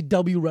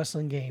WCW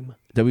wrestling game.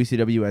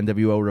 WCW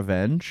NWO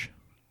Revenge.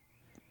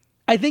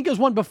 I think it was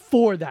one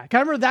before that. I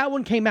remember that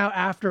one came out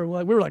after.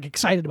 We were like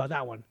excited about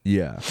that one.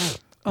 Yeah.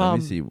 Let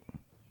me see. It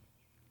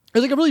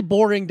was like a really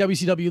boring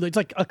WCW. It's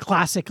like a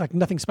classic, like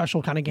nothing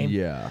special kind of game.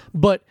 Yeah.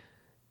 But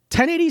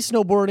 1080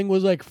 snowboarding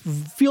was like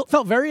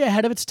felt very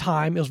ahead of its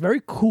time. It was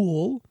very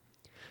cool.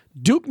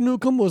 Duke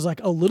Nukem was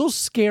like a little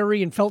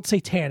scary and felt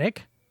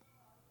satanic.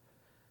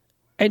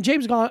 And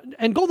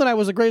GoldenEye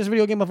was the greatest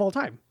video game of all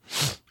time.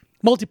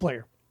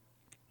 Multiplayer.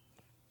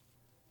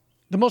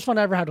 The most fun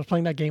I ever had was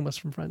playing that game with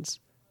some friends.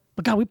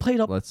 But God, we played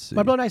up. Let's see.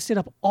 My brother and I stayed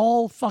up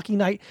all fucking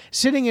night,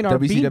 sitting in our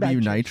WCW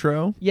beanbag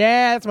Nitro?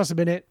 Yeah, that must have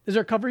been it. Is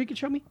there a cover you can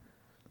show me?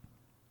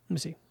 Let me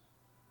see.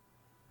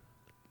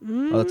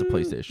 Oh, that's a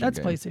PlayStation. That's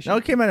game. PlayStation. No,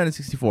 it came out on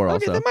 64 also.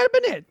 Okay, that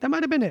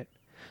might have been it.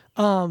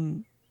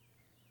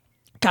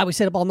 God, we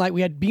stayed up all night.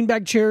 We had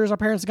beanbag chairs our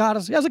parents got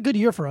us. It was a good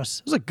year for us.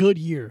 It was a good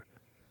year.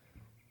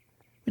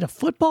 We had a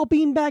football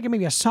beanbag and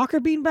maybe a soccer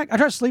beanbag. I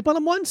tried to sleep on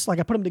them once. Like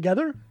I put them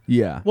together.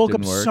 Yeah. Woke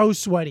up work. so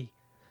sweaty.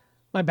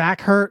 My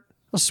back hurt. I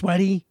was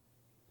sweaty.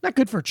 Not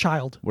good for a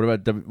child. What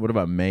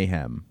about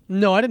Mayhem?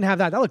 No, I didn't have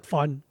that. That looked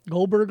fun.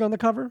 Goldberg on the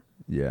cover.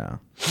 Yeah.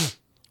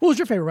 What was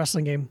your favorite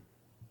wrestling game?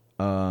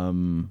 Or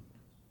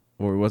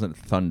it wasn't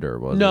Thunder,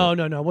 was it? No,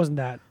 it wasn't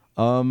that.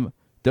 WCW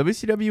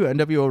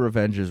NWO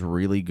Revenge is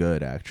really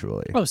good,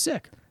 actually. Oh,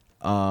 sick.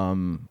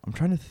 I'm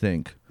trying to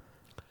think.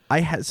 I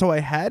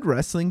had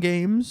wrestling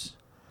games,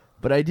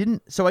 but I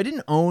didn't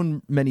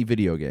own many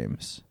video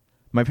games.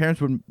 My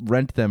parents would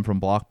rent them from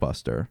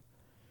Blockbuster,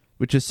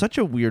 which is such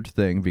a weird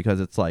thing because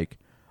it's like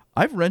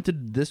I've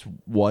rented this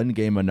one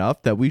game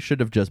enough that we should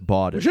have just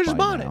bought it. We should have just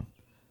bought it.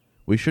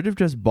 We should have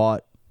just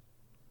bought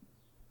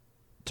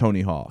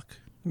Tony Hawk.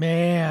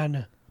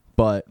 Man.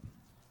 But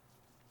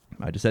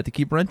I just had to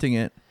keep renting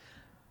it.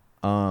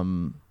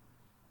 I'm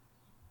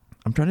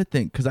trying to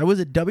think because I was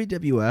a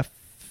WWF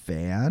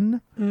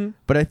fan,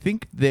 but I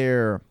think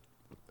WWF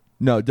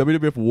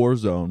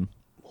Warzone.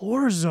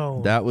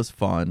 Warzone. That was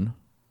fun.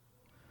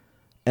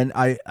 And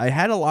I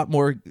had a lot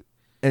more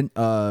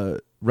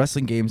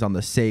wrestling games on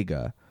the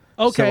Sega.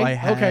 Okay. So I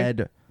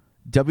had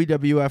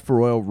WWF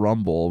Royal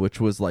Rumble,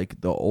 which was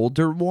like the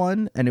older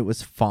one, and it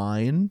was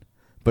fine,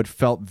 but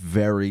felt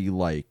very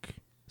like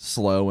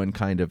slow and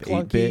kind of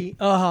 8-bit.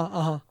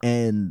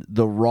 And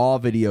the Raw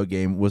video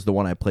game was the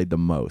one I played the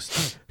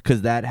most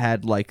because that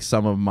had like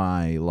some of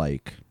my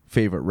like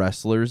favorite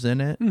wrestlers in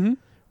it,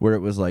 where it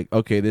was like,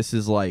 okay, this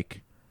is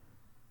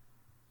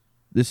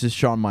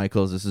Shawn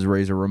Michaels, this is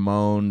Razor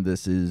Ramon,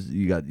 this is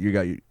you got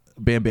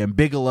Bam Bam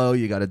Bigelow,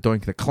 you got a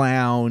Doink the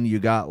Clown, you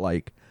got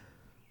like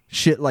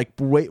shit like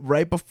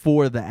right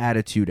before the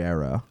Attitude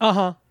Era.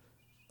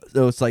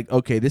 So it's like,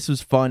 okay, this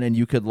was fun, and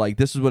you could like,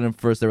 this is when at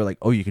first they were like,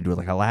 oh, you can do it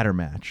like a ladder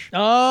match. Oh,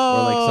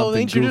 or like something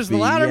they introduced goofy.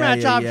 the ladder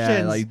match options.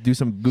 Yeah, like do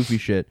some goofy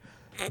shit.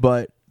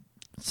 But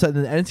so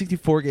the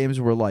N64 games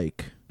were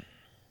like,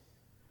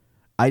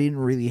 I didn't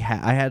really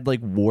I had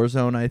like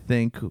Warzone, I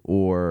think,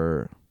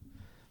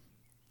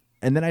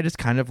 and then I just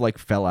kind of like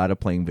fell out of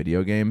playing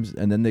video games,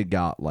 and then they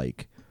got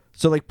like,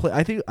 so like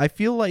I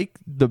feel like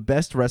the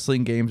best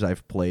wrestling games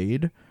I've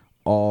played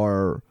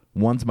are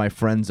ones my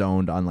friends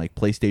owned on like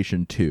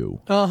PlayStation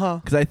 2.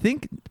 Because I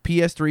think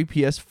PS3,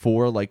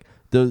 PS4, like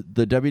the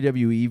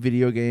WWE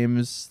video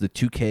games, the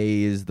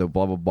 2Ks, the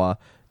blah blah blah,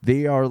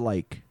 they are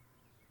like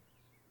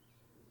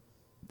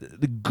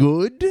the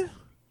good,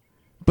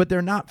 but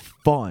they're not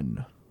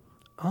fun.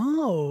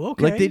 Oh,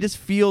 okay. Like they just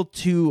feel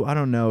too, I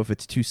don't know if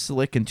it's too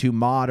slick and too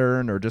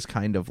modern or just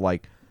kind of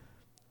like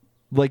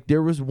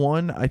there was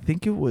one, I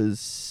think it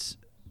was,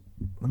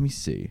 let me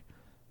see.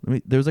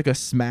 There's like a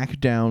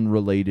SmackDown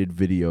related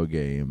video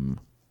game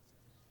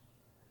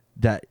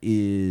that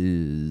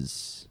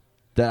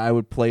I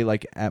would play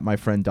like at my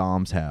friend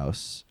Dom's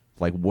house,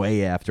 like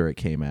way after it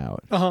came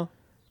out. Uh-huh.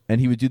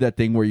 And he would do that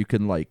thing where you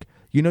can like,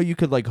 you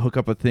could like hook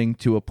up a thing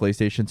to a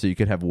PlayStation so you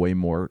could have way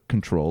more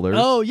controllers.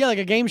 Oh, yeah, like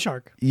a Game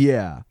Shark.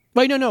 Yeah.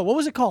 Wait, no. What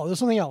was it called? It was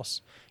something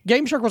else.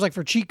 Game Shark was like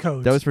for cheat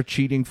codes. That was for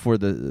cheating for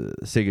the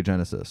Sega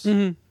Genesis.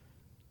 Mm-hmm.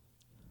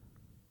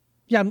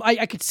 Yeah,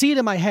 I could see it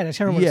in my head. I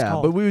can't remember what it's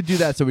called. But we would do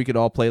that so we could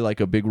all play like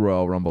a big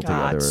Royal Rumble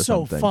together or it's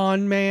something. so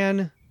fun,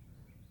 man.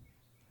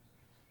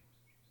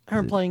 I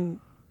remember playing,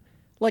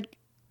 like,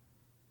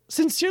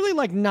 sincerely,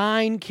 like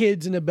 9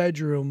 kids in a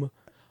bedroom,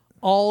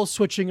 all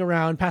switching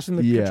around, passing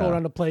the control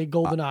around to play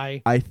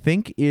GoldenEye. I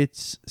think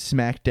it's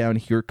SmackDown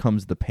Here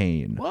Comes the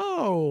Pain.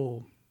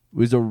 Whoa. It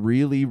was a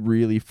really,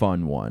 really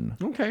fun one.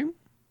 Okay.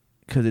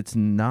 Because it's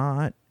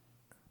not...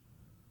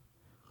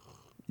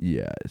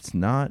 Yeah, it's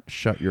not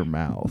Shut Your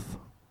Mouth.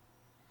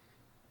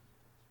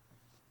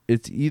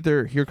 It's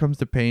either Here Comes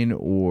the Pain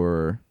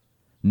or...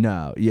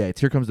 No, yeah,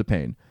 it's Here Comes the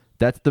Pain.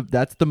 That's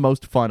the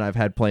most fun I've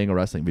had playing a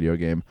wrestling video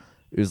game.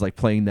 It was like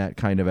playing that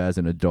kind of as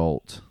an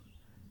adult.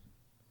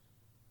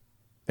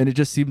 And it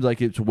just seems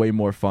like it's way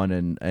more fun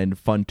and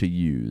fun to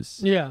use.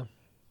 Yeah.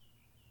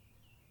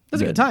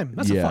 That's a good time.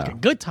 That's a fucking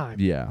good time.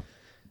 Yeah.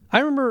 I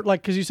remember,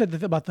 like, because you said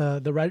about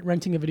the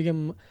renting a video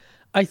game.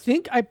 I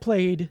think I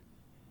played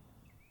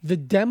the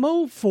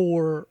demo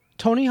for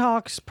Tony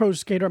Hawk's Pro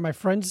Skater at my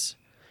friend's.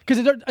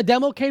 Because a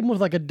demo came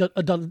with like a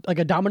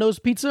Domino's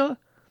pizza.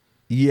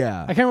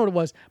 Yeah. I can't remember what it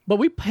was. But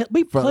we played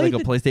like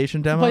a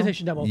PlayStation demo?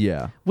 PlayStation demo.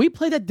 Yeah. We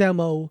played that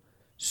demo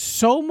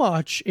so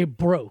much it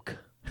broke.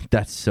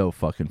 That's so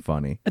fucking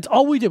funny. That's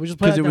all we did. We just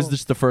played that Because it was demo.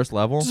 just the first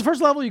level? It's the first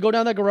level. You go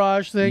down that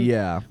garage thing.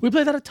 Yeah. We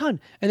played that a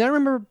ton. And I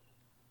remember,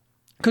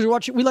 because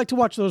we like to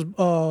watch those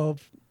Below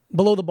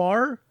the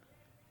Bar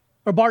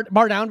or Bar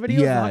Down videos.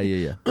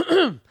 Yeah.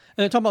 And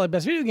they're talking about like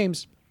best video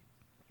games.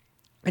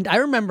 And I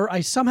remember I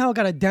somehow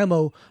got a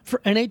demo for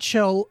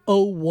NHL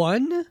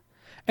 01.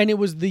 And it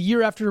was the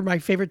year after my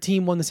favorite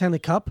team won the Stanley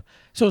Cup.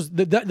 So it was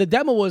the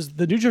demo was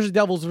the New Jersey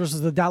Devils versus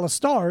the Dallas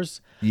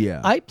Stars.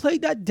 Yeah. I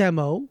played that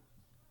demo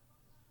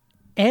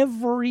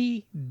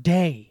every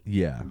day.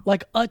 Yeah.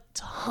 Like a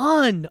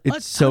ton.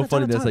 It's so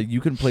funny that it's like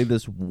you can play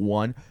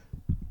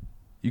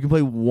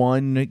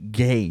one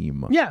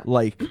game. Yeah.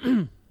 Like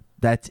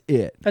that's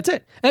it. That's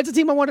it. And that's a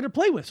team I wanted to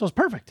play with, so it's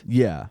perfect.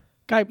 Yeah.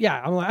 I'm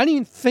like, I didn't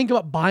even think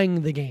about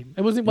buying the game.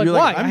 It wasn't like, You're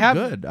why? like,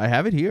 good. I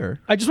have it here.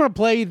 I just want to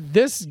play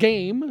this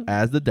game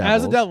As the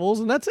Devils.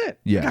 And that's it.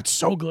 Yeah. It got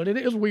so good.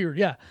 It was weird,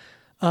 yeah.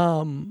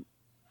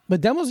 But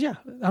demos, yeah.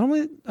 I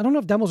don't know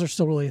if demos are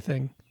still really a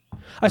thing.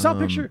 I saw a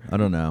picture. I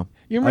don't know.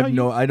 You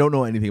remember I don't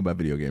know anything about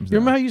video games. You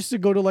remember how you used to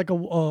go to like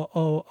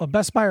a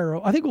Best Buy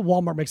or I think a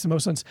Walmart makes the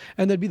most sense,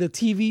 and there'd be the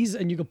TVs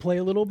and you could play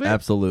a little bit?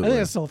 Absolutely. I think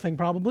that's still a thing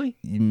probably.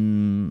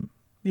 You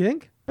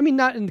think? I mean,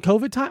 not in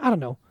COVID time. I don't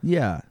know.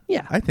 Yeah.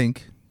 Yeah. I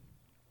think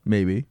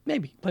maybe play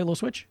a little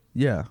Switch.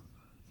 Yeah.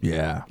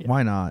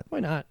 Why not? Why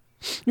not?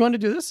 You want to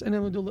do this and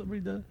then we'll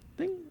read the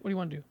thing? What do you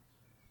want to do?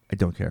 I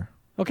don't care.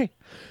 Okay.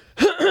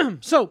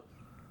 So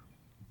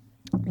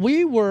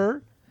we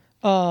were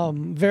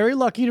very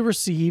lucky to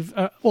receive.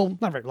 Well,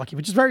 not very lucky,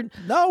 which is very.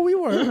 No, we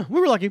were.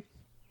 We were lucky. It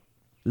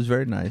was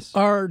very nice.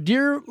 Our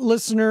dear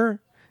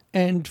listener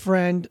and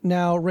friend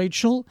now,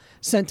 Rachel,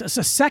 sent us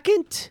a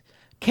second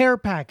care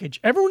package.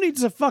 Everyone needs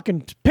to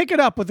fucking pick it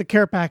up with the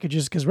care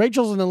packages because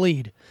Rachel's in the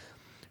lead.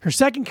 Her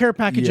second care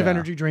package of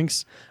energy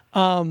drinks.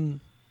 Very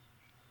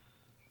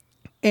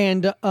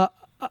nice.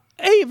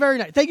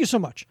 Thank you so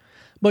much.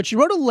 But she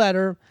wrote a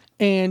letter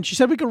and she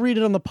said we could read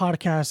it on the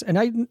podcast. And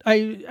I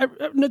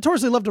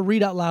notoriously love to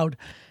read out loud.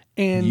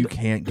 And you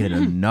can't get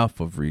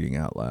enough of reading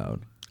out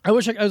loud. I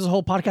wish it was a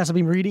whole podcast of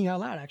me reading out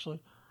loud, actually.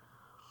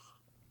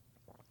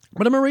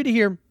 But I'm going to read it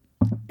here.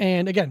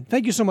 And again,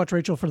 thank you so much,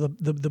 Rachel, for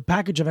the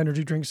package of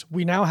energy drinks.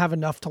 We now have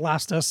enough to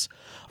last us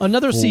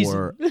another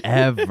season.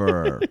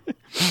 Forever.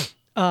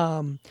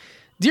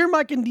 Dear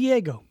Mike and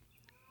Diego,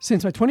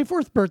 since my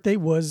 24th birthday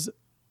was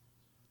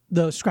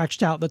the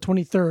scratched out, the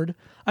 23rd,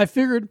 I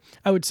figured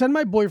I would send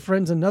my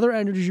boyfriends another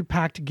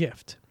energy-packed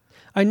gift.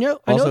 I know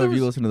if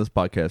you listen to this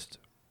podcast,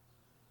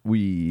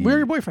 we're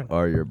your boyfriend.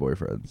 Are your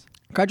boyfriends.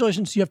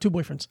 Congratulations, you have 2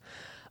 boyfriends.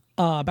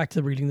 Back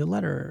to reading the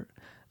letter.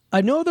 I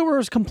know there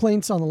was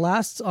complaints on the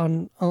last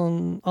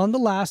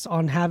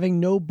on having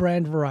no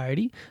brand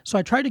variety, so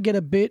I tried to get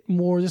a bit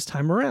more this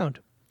time around.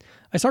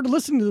 I started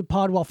listening to the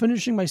pod while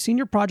finishing my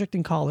senior project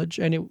in college,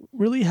 and it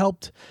really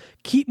helped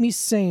keep me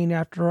sane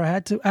after I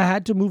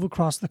had to move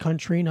across the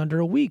country in under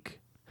a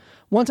week.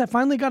 Once I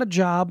finally got a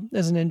job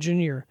as an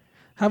engineer.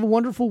 Have a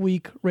wonderful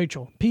week,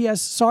 Rachel.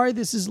 P.S. Sorry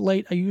this is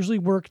late. I usually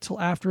work till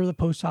after the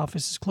post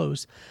office is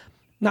closed.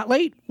 Not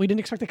late. We didn't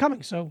expect it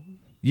coming, so...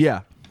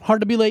 Yeah.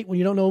 Hard to be late when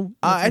you don't know.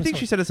 I think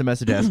she sent us a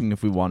message asking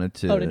if we wanted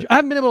to. Oh, did you? I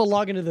haven't been able to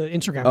log into the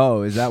Instagram.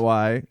 Oh, is that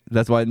why?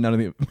 That's why none of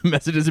the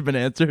messages have been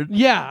answered?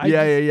 Yeah.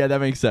 Yeah.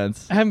 That makes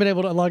sense. I haven't been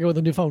able to log in with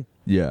a new phone.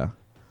 Yeah.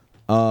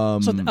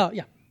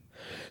 Yeah.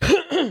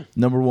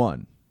 Number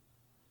one.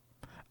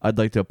 I'd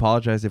like to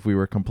apologize if we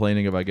were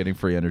complaining about getting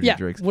free energy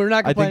drinks. We're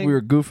not complaining. I think we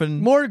were goofing.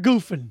 More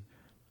goofing.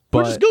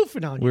 We're just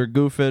goofing on you. We're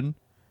goofing.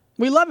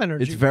 We love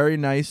energy. It's very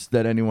nice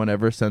that anyone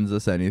ever sends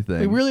us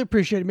anything. We really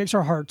appreciate it. It makes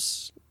our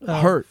hearts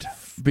hurt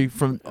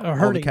from all the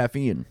hurting.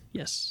 caffeine.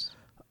 Yes.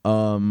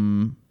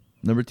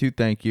 Number two,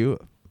 thank you.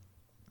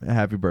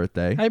 Happy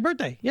birthday. Happy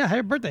birthday. Yeah,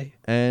 happy birthday.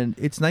 And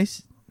it's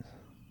nice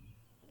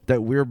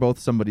that we're both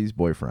somebody's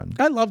boyfriend.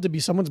 I'd love to be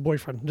someone's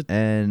boyfriend.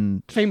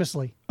 And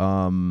famously.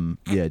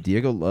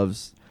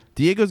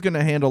 Diego's going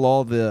to handle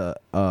all the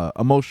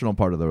emotional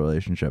part of the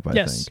relationship,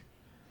 I think.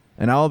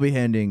 And I'll be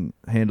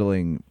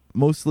handling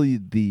mostly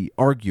the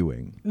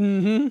arguing.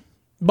 Mm-hmm.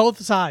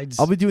 Both sides.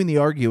 I'll be doing the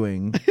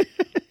arguing.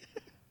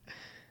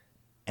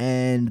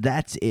 And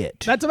that's it.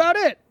 That's about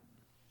it.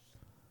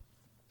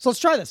 So let's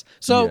try this.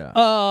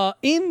 So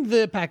in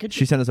the package,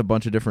 she sent us a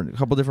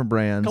couple different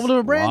brands. A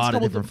lot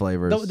of different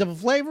flavors. The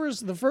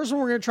flavors. The first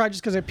one we're going to try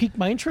just because it piqued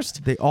my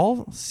interest. They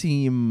all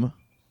seem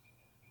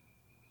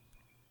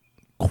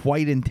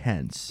quite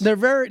intense.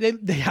 They're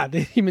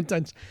they seem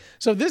intense.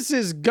 So this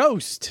is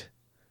Ghost.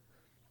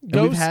 And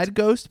we've had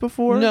Ghost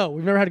before? No,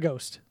 we've never had a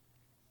Ghost.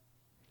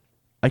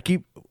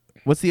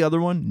 What's the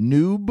other one?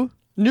 Noob,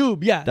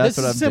 yeah. That's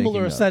this is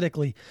similar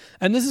aesthetically.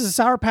 And this is a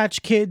Sour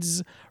Patch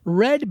Kids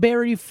Red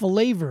Berry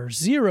flavor,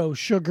 0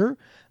 sugar.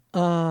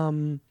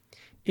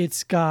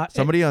 It's got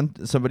somebody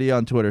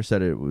on Twitter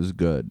said it was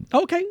good.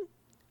 Okay.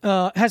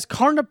 Has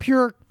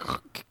Carnipure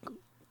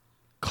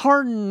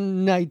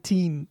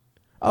carnitine.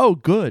 Oh,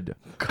 good.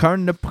 I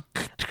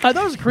thought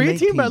it was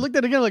creatine, but I looked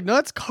at it again like, no,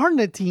 that's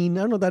carnitine.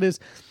 I don't know what that is.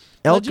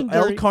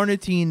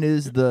 L-carnitine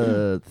is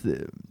the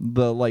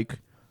like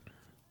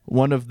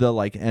one of the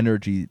like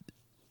energy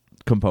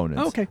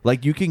components. Okay.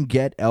 Like you can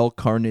get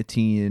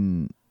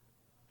L-carnitine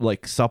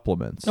like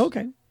supplements.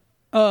 Okay.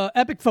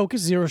 Epic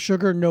Focus, 0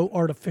 sugar, no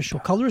artificial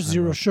colors,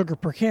 0 sugar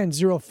per can,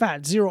 0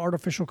 fat, 0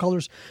 artificial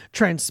colors,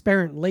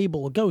 transparent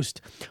label.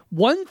 Ghost,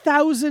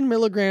 1,000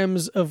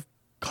 milligrams of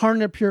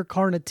Carnipure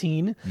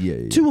carnitine,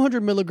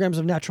 200 milligrams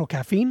of natural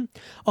caffeine,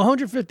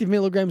 150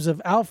 milligrams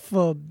of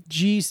alpha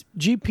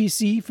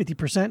GPC,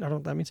 50%, I don't know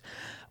what that means,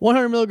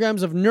 100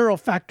 milligrams of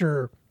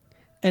neurofactor,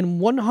 and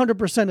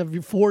 100% of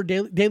your 4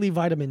 daily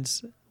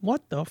vitamins.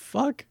 What the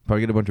fuck?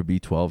 Probably get a bunch of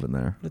B12 in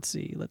there. Let's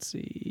see. Do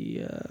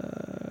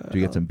you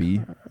get some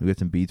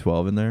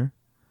B12 in there?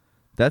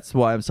 That's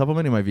why I'm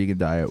supplementing my vegan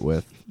diet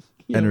with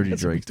energy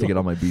drinks to get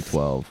all my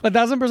B12.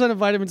 1,000% of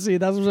vitamin C,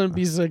 1,000% of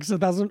B6,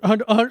 100%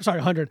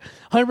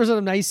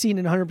 of niacin,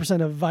 and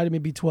 100% of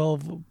vitamin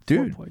B12.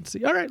 Dude.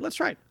 C. All right, let's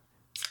try it.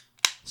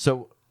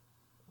 So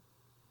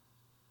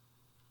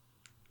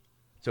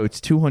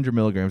it's 200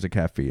 milligrams of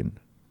caffeine.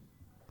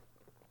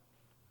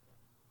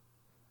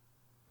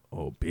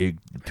 Oh,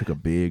 took a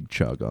big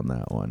chug on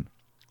that one.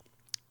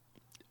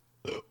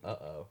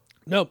 Uh-oh.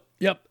 Nope.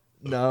 Yep.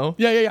 No?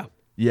 Yeah?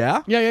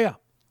 Yeah? Yeah.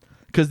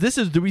 Because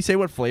do we say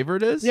what flavor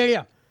it is?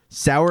 Yeah.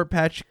 Sour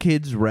Patch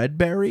Kids Red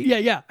Berry?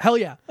 Yeah. Hell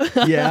yeah.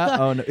 Yeah?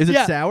 Oh, no. Is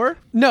it sour?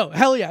 No.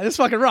 Hell yeah. This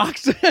fucking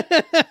rocks.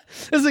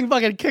 This thing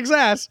fucking kicks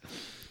ass.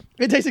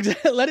 It tastes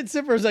let it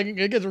sit for a second.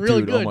 It gets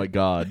really good. Oh my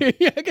God.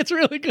 Yeah, it gets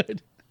really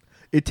good.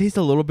 It tastes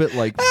a little bit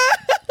like...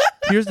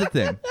 Here's the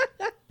thing.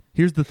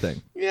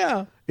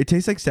 Yeah. It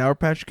tastes like Sour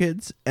Patch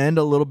Kids and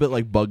a little bit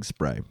like bug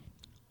spray.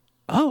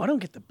 Oh, I don't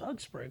get the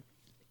bug spray.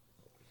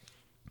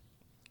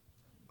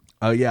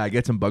 Oh, yeah. I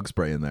get some bug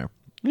spray in there.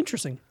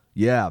 Interesting.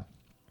 Yeah.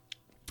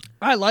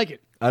 I like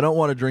it. I don't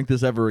want to drink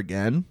this ever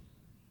again,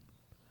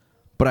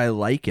 but I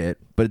like it.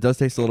 But it does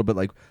taste a little bit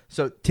like...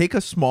 So take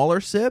a smaller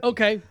sip.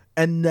 Okay.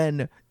 And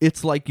then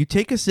it's like you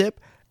take a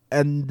sip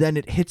and then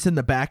it hits in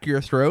the back of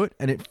your throat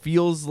and it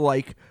feels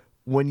like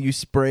when you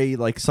spray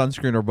like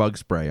sunscreen or bug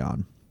spray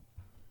on.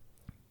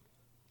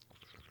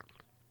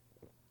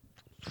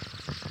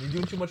 You're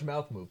doing too much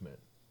mouth movement.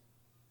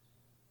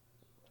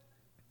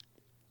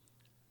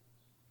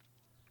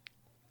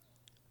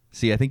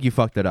 See, I think you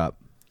fucked it up.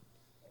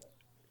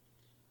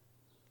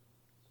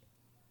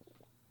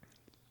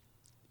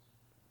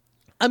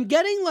 I'm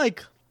getting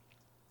like...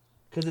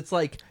 Because it's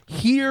like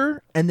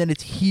here and then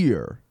it's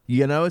here.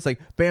 You know? It's like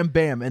bam,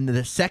 bam. And then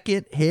the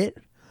second hit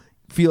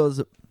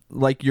feels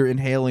like you're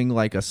inhaling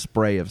like a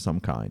spray of some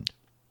kind.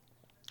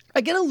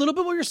 I get a little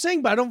bit what you're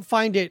saying, but I don't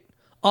find it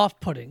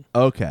off-putting.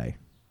 Okay.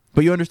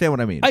 But you understand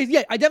what I mean. I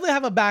definitely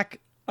have a back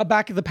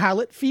of the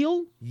palate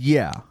feel.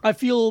 Yeah. I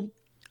feel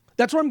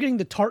that's where I'm getting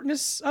the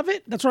tartness of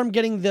it. That's where I'm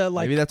getting the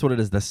like. Maybe that's what it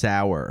is. The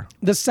sour.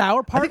 The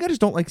sour part. I think I just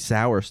don't like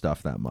sour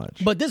stuff that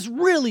much. But this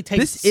really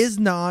tastes. This is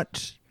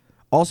not.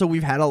 Also,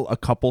 we've had a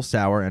couple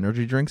sour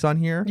energy drinks on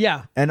here.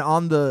 Yeah. And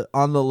on the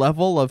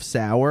level of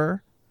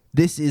sour,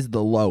 this is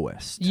the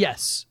lowest.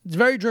 Yes, it's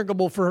very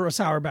drinkable for a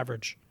sour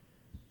beverage.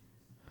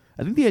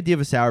 I think the idea of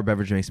a sour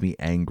beverage makes me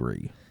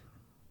angry.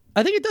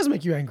 I think it does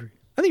make you angry.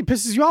 I think it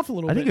pisses you off a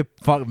little I bit.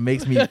 think it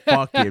makes me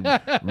fucking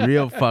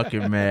real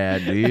fucking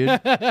mad, dude.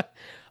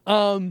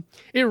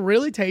 It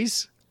really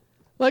tastes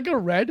like a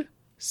red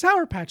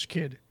Sour Patch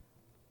Kid.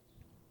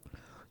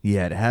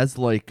 Yeah, it has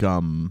like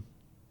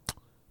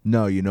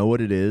no, you know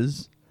what it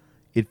is?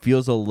 It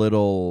feels a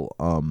little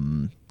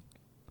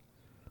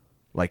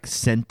like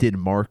scented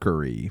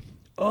markery.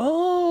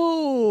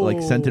 Oh.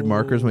 Like scented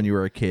markers when you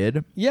were a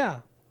kid. Yeah.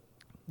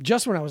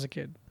 Just when I was a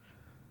kid.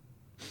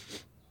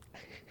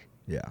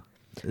 Yeah.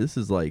 This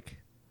is like,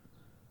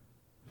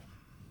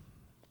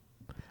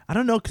 I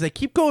don't know, because I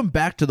keep going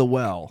back to the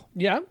well.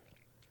 Yeah.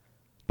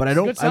 But It's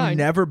a good sign. I'm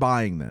never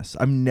buying this.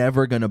 I'm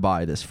never going to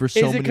buy this for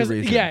so many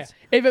reasons. Yeah.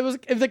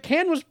 If the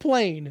can was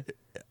plain,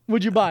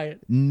 would you buy it?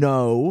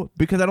 No,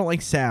 because I don't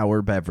like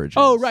sour beverages.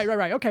 Oh,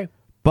 right. Okay.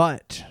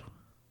 But,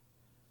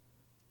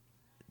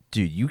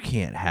 dude, you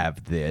can't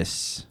have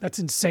this. That's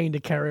insane to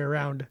carry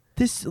around.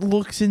 This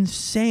looks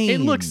insane.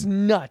 It looks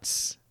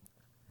nuts.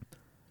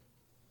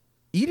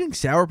 Eating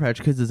Sour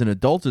Patch Kids as an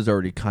adult is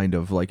already kind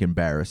of like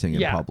embarrassing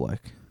in Yeah. public.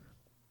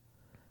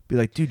 Be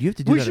like, dude, you have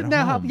to do that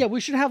at home. We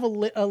should have a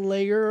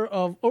layer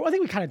of, or I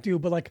think we kind of do,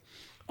 but like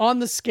on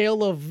the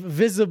scale of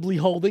visibly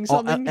holding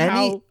something.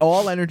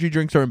 All energy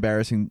drinks are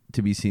embarrassing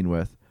to be seen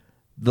with.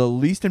 The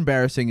least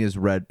embarrassing is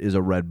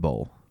a Red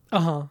Bull.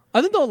 I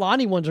think the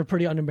Alani ones are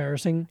pretty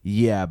unembarrassing.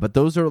 Yeah, but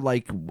those are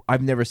like,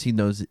 I've never seen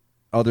those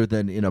other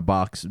than in a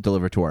box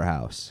delivered to our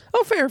house.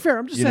 Oh, fair.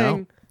 I'm just You saying.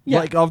 know? Yeah.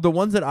 Like of the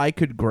ones that I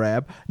could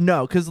grab,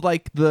 no, because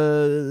like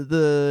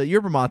the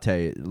yerba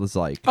mate was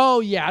like, Oh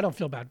yeah, I don't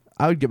feel bad.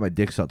 I would get my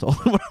dick sucked all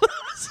over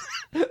those.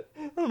 I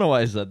don't know why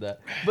I said that,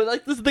 but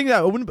like this is the thing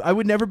that I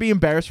would never be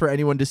embarrassed for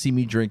anyone to see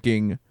me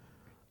drinking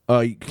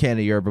a can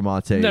of yerba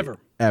mate. Never.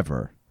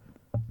 Ever.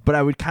 But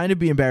I would kind of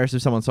be embarrassed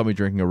if someone saw me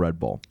drinking a Red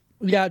Bull.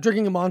 Yeah,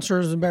 drinking a Monster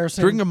is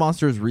embarrassing. Drinking a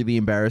Monster is really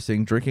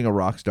embarrassing. Drinking a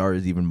Rockstar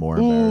is even more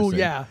embarrassing. Ooh,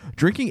 yeah.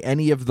 Drinking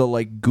any of the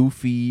like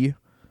goofy,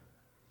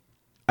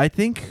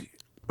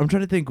 I'm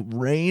trying to think.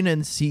 Rain, I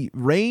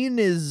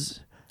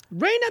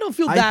don't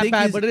feel I that think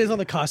bad, is- but it is on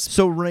the cusp.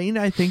 So Rain,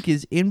 I think,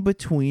 is in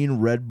between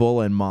Red Bull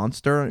and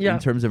Monster Yeah. in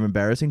terms of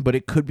embarrassing, but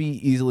it could be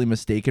easily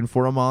mistaken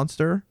for a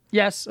Monster.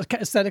 Yes,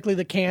 aesthetically,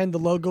 the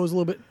logo is a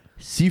little bit.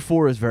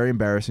 C4 is very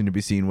embarrassing to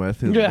be seen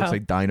with. It Yeah. looks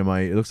like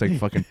dynamite. It looks like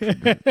fucking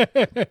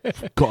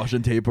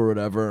caution tape or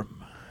whatever.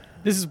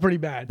 This is pretty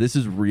bad. This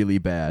is really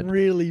bad.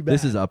 Really bad.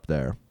 This is up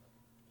there.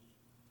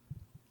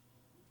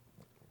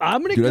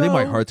 I'm gonna Dude, go. I think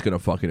my heart's gonna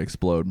fucking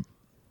explode.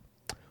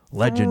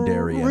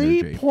 Legendary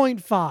energy.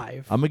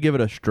 3.5. I'm gonna give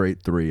it a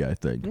straight 3, I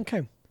think.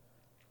 Okay,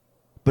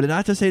 But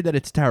not to say that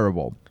it's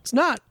terrible. it's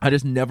not I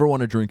just never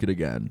want to drink it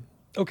again.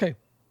 okay.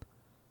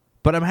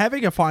 But I'm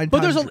having a fine time.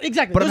 But there's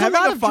exactly. But I'm there's a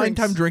having lot a fine of drinks.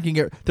 time drinking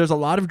it. There's a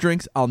lot of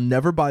drinks. I'll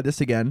never buy this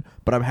again.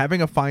 But I'm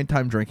having a fine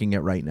time drinking it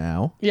right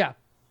now. Yeah,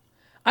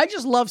 I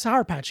just love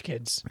Sour Patch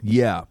Kids.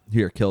 Yeah.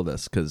 Here, kill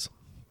this, because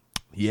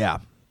yeah,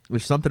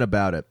 there's something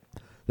about it.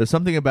 There's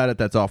something about it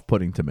that's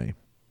off-putting to me.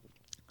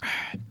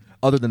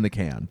 Other than the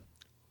can.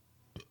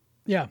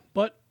 Yeah,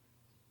 but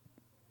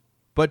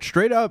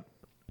Straight up,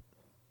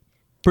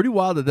 pretty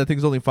wild that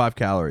thing's only 5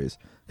 calories.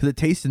 Because it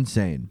tastes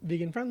insane.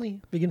 vegan friendly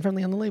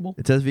on the label.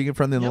 It says vegan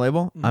friendly on the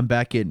label. I'm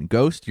back in.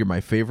 Ghost, you're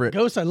my favorite.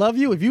 Ghost, I love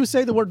you. If you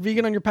say the word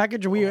vegan on your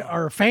package, we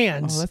are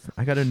fans.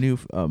 I got a new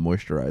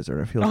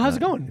moisturizer. It feels how's it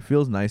nice. going? It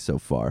feels nice so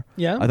far.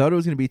 Yeah? I thought it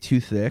was going to be too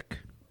thick.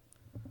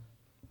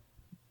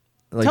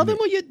 Like, Tell them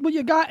what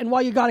you got and why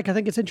you got it. 'Cause I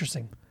think it's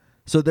interesting.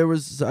 So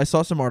I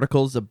saw some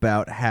articles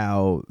about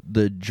how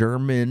the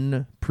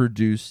German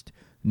produced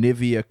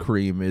Nivea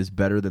cream is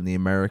better than the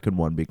American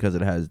one because it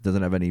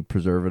doesn't have any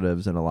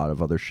preservatives and a lot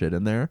of other shit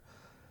in there.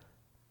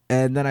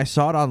 And then I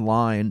saw it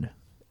online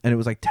and it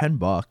was like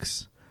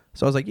 $10.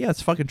 So I was like, yeah,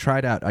 let's fucking try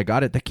it out. I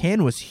got it. The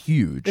can was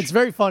huge. It's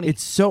very funny.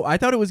 I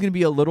thought it was going to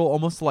be a little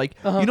almost like,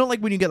 you know,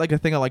 like when you get like a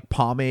thing of like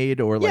pomade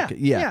or like,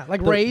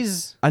 like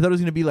Ray's. I thought it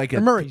was going to be like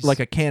Murray's. like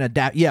a can of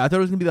I thought it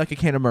was going to be like a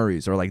can of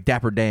Murray's or like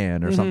Dapper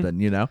Dan or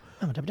something, you know?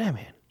 Oh, damn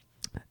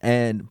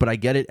man. But I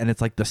get it, and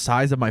it's like the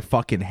size of my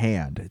fucking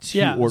hand. It's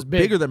Yeah, huge, it was or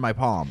big. bigger than my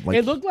palm. Like,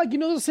 It looked like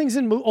those things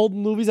in old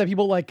movies that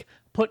people like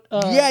put.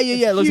 yeah.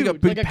 It looks like a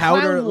huge, big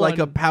powder, clown like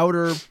a one.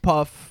 powder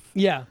puff.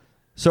 Yeah.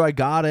 So I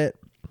got it,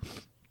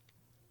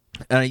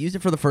 and I used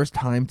it for the first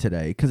time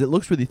today because it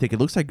looks really thick. It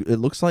looks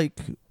like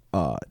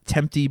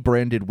Tempty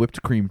branded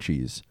whipped cream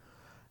cheese,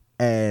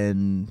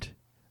 and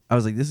I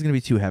was like, this is gonna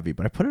be too heavy.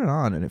 But I put it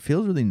on, and it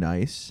feels really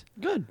nice.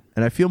 Good.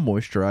 And I feel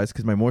moisturized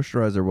because my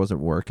moisturizer wasn't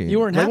working. You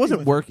weren't It happy wasn't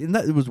with working.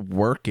 It was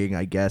working,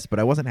 I guess, but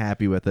I wasn't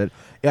happy with it.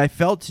 I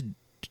felt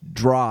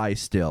dry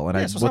still, and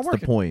Yeah, so it's not what's the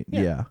working. point?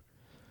 Yeah.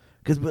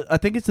 Because I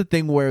think it's the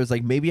thing where it's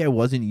like maybe I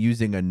wasn't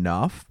using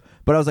enough,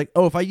 but I was like,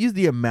 oh, if I use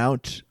the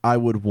amount I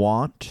would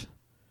want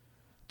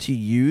to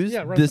use,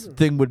 Yeah, right this through.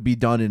 thing would be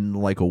done in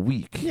like a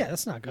week. Yeah,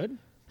 that's not good.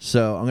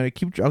 So I'm gonna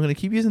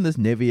keep using this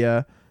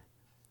Nivea,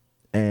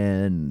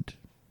 and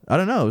I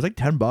don't know, it was like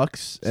 $10.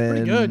 It's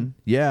pretty good.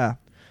 Yeah.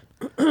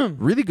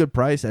 Really good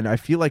price, and I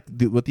feel like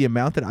with the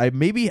amount that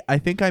I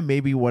think I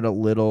maybe went a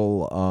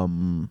little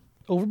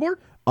Overboard?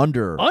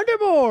 underboard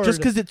Underboard. just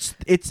because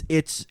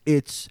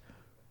it's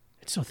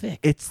It's so thick.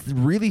 It's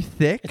really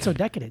thick. It's so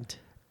decadent.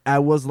 I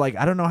was like,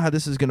 I don't know how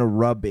this is gonna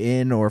rub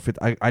in, or if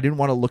I didn't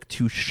want to look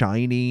too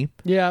shiny.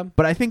 Yeah.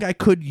 But I think I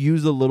could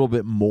use a little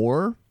bit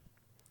more,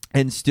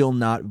 and still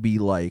not be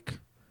like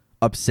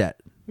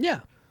upset. Yeah.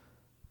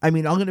 I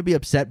mean, I'm gonna be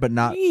upset, but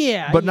not.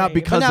 Yeah. Not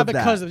because of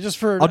that. Just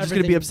for. I'm just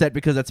gonna be upset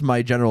because that's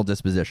my general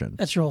disposition.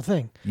 That's your whole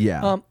thing.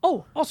 Yeah.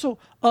 Also,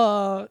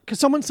 because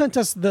someone sent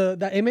us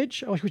that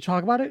image. Oh, should we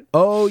talk about it?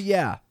 Oh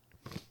yeah.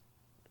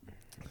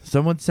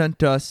 Someone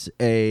sent us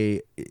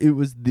it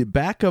was the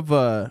back of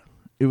a.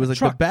 It was like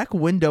truck. the back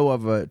window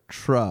of a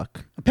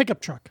truck. A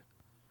pickup truck.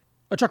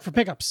 A truck for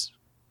pickups.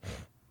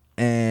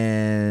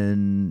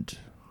 And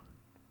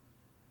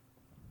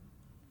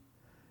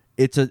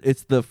it's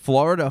the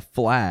Florida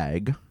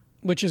flag,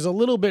 which is a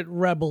little bit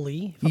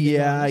rebel-y.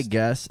 Yeah, I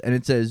guess. And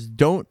it says,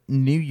 "Don't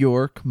New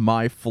York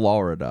my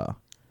Florida."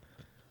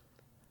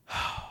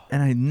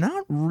 And I'm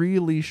not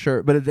really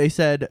sure, but they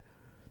said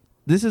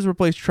this has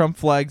replaced Trump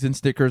flags and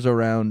stickers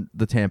around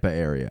the Tampa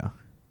area.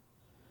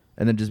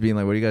 And then just being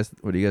like, what do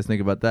you guys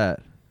think about that?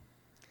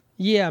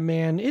 Yeah,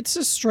 man, it's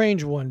a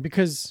strange one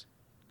because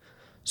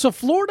so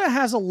Florida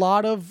has a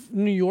lot of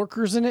New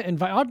Yorkers in it, and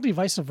oddly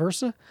vice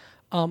versa.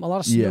 A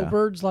lot of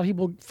snowbirds. A lot of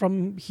people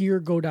from here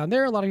go down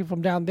there. A lot of people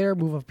from down there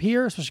move up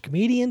here, especially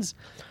comedians.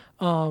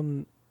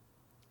 Florida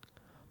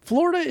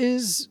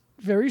is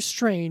very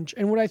strange,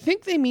 and what I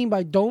think they mean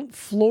by don't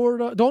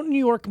New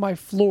York my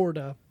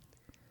Florida,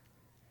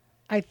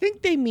 I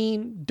think they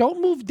mean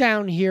don't move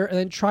down here and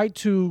then try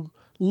to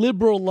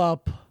liberal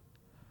up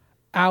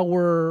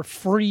our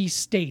free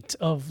state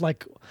of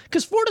like,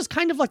 because Florida's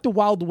kind of like the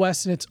Wild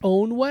West in its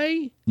own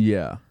way.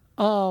 Yeah.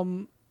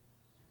 So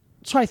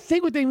I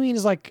think what they mean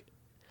is like,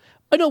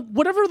 I know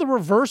whatever the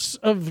reverse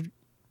of,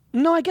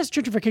 no, I guess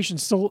gentrification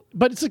still,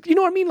 but it's like, you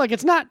know what I mean? Like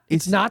it's not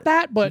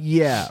that, but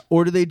yeah.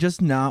 Or do they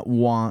just not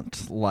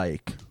want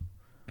like,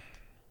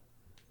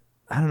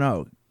 I don't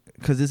know.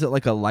 Because is it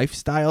like a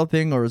lifestyle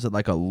thing or is it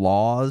like a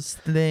laws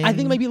thing? I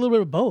think maybe a little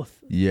bit of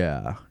both.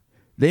 Yeah.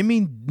 They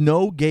mean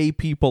no gay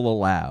people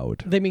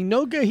allowed. They mean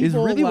no gay people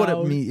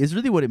allowed. Is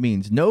really what it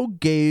means. No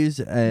gays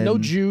and no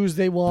Jews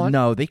they want.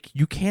 No,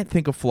 you can't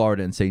think of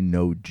Florida and say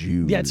no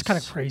Jews. Yeah, it's kind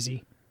of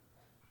crazy.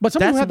 But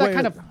someone who had that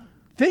kind of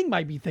thing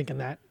might be thinking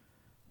that.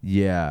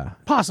 Yeah.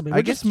 Possibly.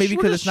 I guess maybe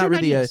because it's not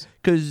really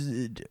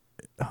because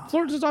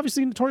Florida is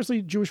obviously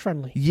notoriously Jewish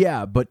friendly.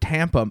 Yeah, but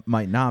Tampa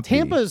might not be.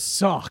 Tampa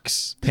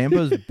sucks.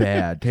 Tampa's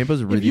bad.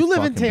 Tampa's really if you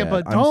live in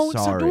Tampa, bad. don't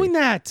stop doing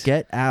that.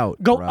 Get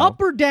out. Go bro. up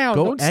or down.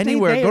 Go don't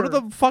anywhere. Stay there. Go to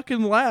the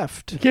fucking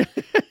left.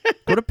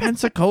 Go to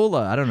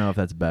Pensacola. I don't know if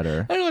that's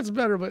better. I know it's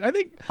better, but I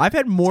think I've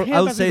had more.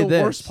 Tampa's I'll say the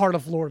this: worst part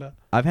of Florida.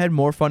 I've had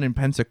more fun in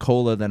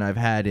Pensacola than I've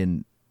had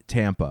in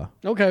Tampa.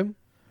 Okay.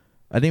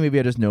 I think maybe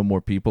I just know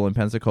more people in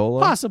Pensacola.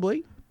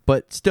 Possibly.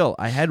 But still,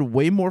 I had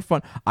way more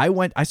fun.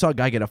 I saw a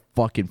guy get a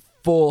fucking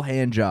full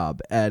hand job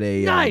at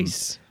a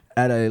nice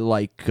at a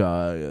like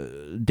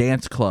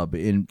dance club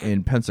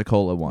in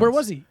Pensacola once. Where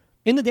was he?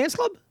 In the dance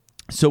club?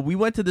 So we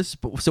went to this.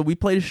 So we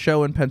played a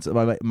show in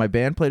my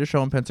band played a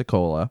show in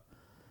Pensacola,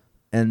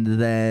 and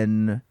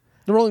then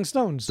the Rolling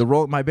Stones.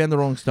 My band, the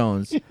Rolling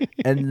Stones,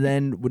 and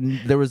then when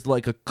there was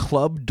like a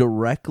club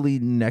directly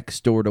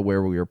next door to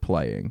where we were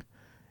playing,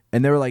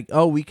 and they were like,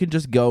 "Oh, we could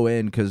just go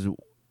in because."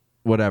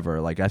 Whatever,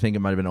 like I think it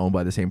might have been owned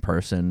by the same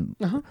person,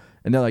 and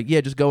they're like,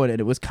 "Yeah, just go in." And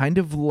it was kind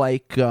of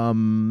like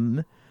 80s.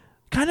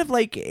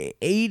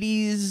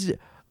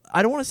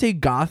 I don't want to say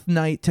goth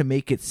night to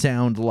make it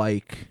sound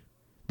like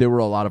there were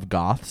a lot of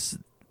goths,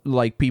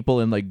 like people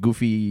in like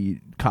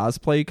goofy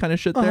cosplay kind of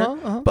shit there,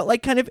 but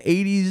like kind of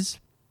 80s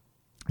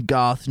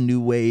goth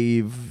new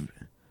wave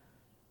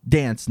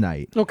dance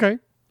night. Okay,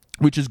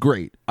 which is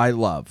great. I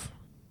love,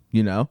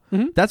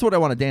 that's what I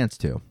want to dance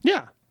to.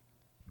 Yeah.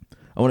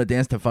 I want to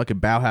dance to fucking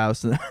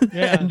Bauhaus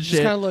and just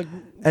shit. kind of like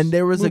and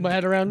there was move my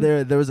head around.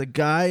 There was a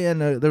guy and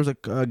there was a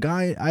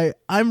guy.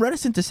 I'm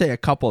reticent to say a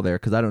couple there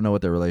because I don't know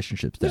what their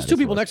relationship status. There's two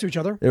people was. next to each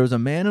other. There was a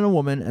man and a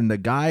woman, and the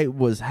guy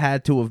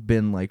had to have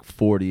been like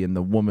 40, and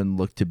the woman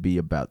looked to be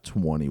about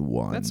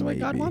 21. That's the way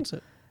God wants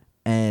it.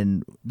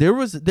 And there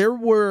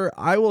were.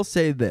 I will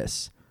say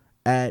this: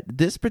 at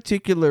this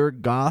particular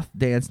goth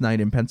dance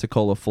night in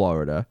Pensacola,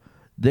 Florida,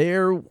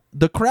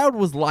 the crowd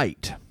was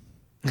light.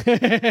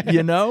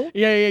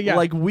 Yeah.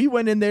 Like we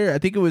went in there, I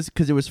think it was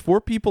because it was 4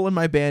 people in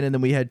my band, and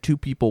then we had 2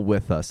 people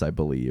with us, I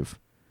believe.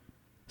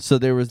 So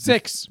there was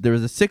 6. There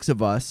was 6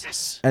 of us,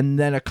 yes. And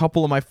then a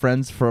couple of my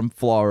friends from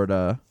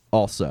Florida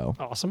also.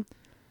 Awesome.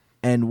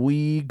 And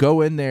we go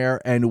in there,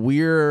 and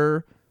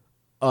we're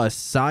a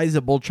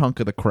sizable chunk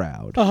of the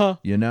crowd.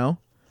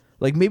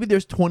 Like maybe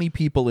there's 20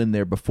 people in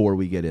there before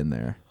we get in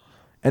there,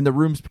 and the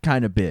room's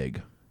kind of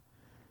big.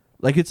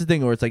 Like, it's a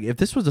thing where it's like, if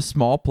this was a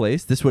small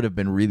place, this would have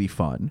been really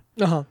fun.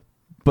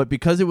 But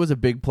because it was a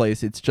big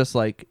place, it's just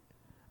like,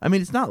 I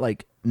mean, it's not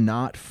like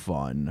not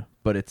fun,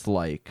 but it's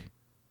like,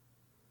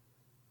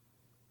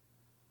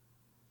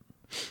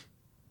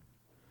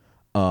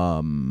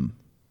 not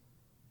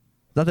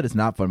that it's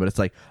not fun, but it's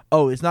like,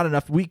 oh, it's not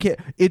enough. We can't,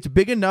 it's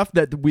big enough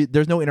that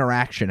there's no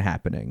interaction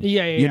happening.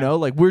 Yeah.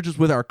 Like we're just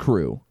with our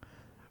crew.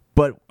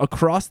 but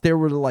across there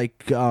were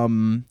like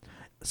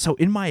so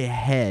in my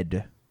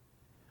head,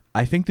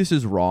 I think this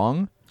is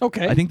wrong.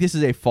 Okay. I think this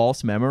is a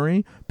false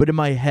memory, but in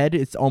my head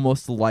it's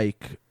almost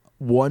like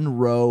one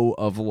row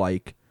of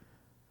like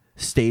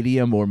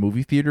stadium or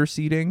movie theater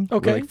seating.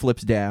 Okay. Where, like,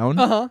 flips down.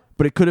 Uh-huh.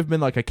 But it could have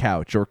been like a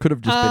couch, or it could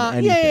have just been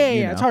anything. Yeah.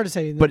 you know? It's hard to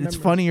say. But it's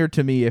funnier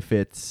to me if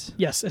it's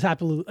Yes, it's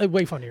absolutely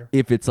way funnier.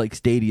 if it's like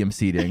stadium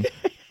seating.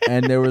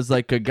 And there was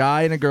like a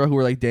guy and a girl who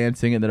were like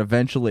dancing, and then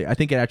eventually, I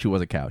think it actually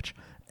was a couch.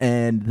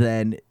 And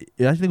then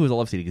I think it was a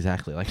love seat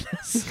exactly like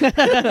this.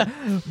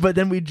 But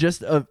then we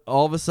just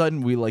all of a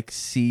sudden we like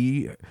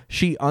see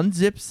she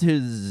unzips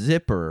his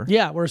zipper.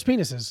 Yeah, where his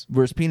penis is.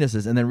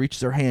 And then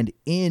reaches her hand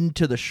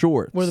into the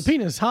shorts. Where the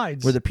penis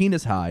hides. Where the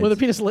penis hides. Where the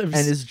penis lives.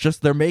 And is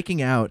just they're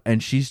making out,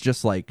 and she's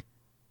just like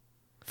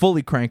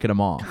fully cranking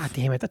him off. God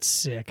damn it, that's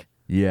sick.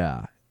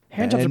 Yeah.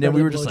 Hand jobs and are then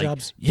we better were than just like,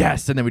 blowjobs.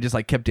 yes. And then we just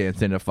like kept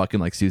dancing to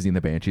fucking like Susie and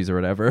the Banshees or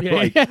whatever. Yeah.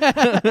 Like,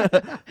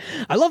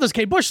 I love this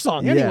Kate Bush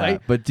song. Anyway, yeah,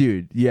 but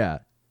dude, yeah.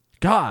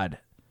 God.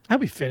 I'll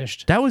be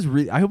finished. That was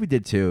really. I hope we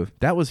did too.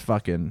 That was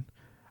fucking.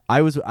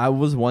 I was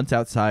once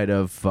outside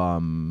of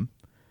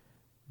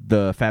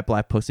the Fat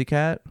Black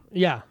Pussycat,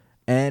 Yeah.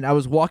 and I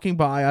was walking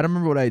by. I don't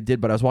remember what I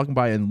did, but I was walking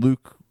by, and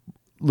Luke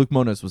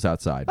Monas was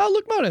outside. Oh,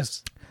 Luke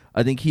Monas.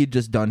 I think he had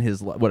just done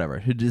his whatever.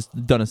 He'd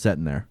just done a set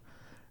in there,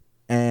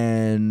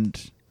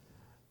 and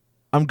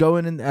I'm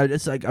going, and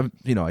it's like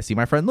I see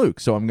my friend Luke,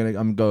 so I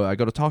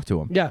go to talk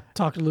to him. Yeah,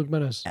 talk to Luke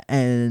Monas.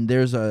 And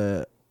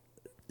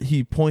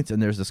he points,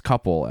 and there's this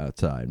couple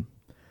outside,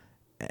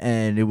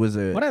 and it was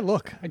a. What'd I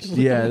look? I just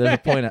Yeah, there's a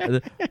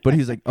point. But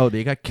he's like, oh,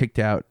 they got kicked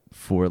out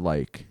for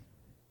like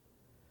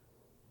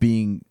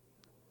being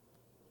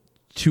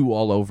too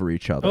all over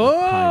each other.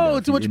 Oh, kind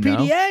of, too much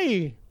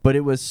PDA. But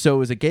it was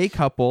a gay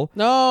couple.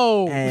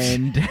 No.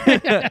 And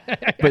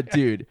but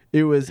dude,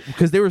 it was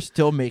because they were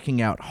still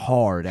making out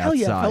hard outside. Hell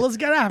yeah, fellas,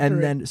 get after and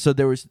it. then so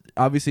there was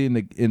obviously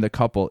in the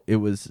couple, it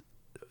was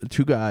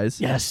two guys.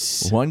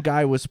 Yes. One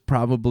guy was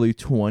probably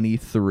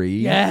 23.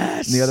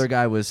 Yes. And the other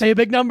guy was Say a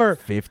big number.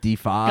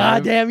 55.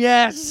 Goddamn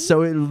yes.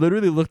 So it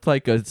literally looked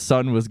like a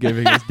son was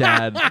giving his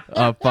dad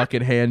a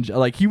fucking hand.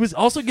 Like he was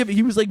also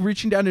he was like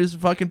reaching down to his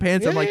fucking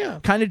pants and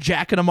like kind of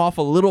jacking him off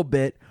a little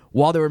bit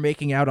while they were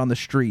making out on the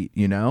street,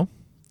 you know?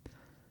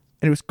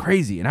 And it was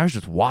crazy. And I was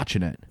just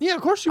watching it. Yeah,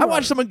 of course you I were.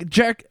 watched someone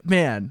jack.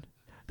 Man,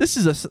 this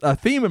is a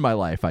theme in my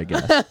life, I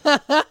guess.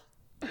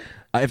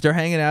 If they're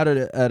hanging out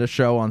at a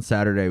show on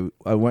Saturday,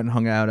 I went and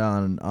hung out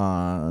on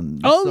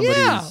Oh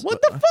yeah, what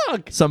the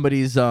fuck?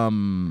 Somebody's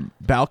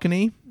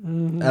balcony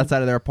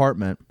outside of their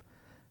apartment,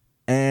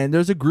 and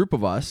there's a group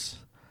of us,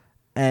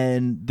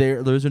 and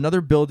there's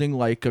another building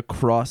like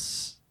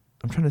across.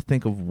 I'm trying to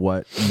think of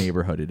what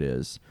neighborhood it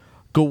is.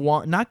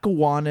 Not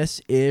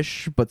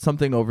Gowanus-ish, but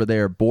something over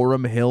there,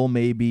 Borum Hill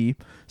maybe.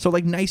 So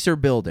like nicer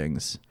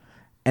buildings.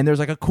 And there's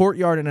like a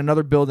courtyard and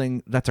another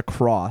building that's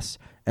across,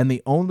 and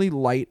the only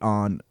light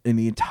on in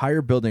the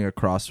entire building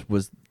across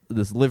was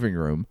this living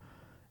room.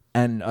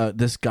 And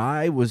this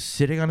guy was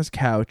sitting on his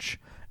couch,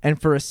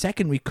 and for a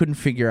second we couldn't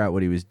figure out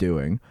what he was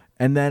doing.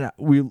 And then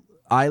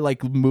I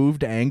like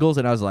moved angles,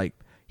 and I was like,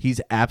 he's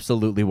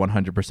absolutely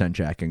 100%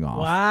 jacking off.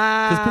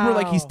 Wow. Because people were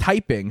like, he's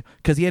typing,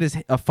 because he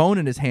had a phone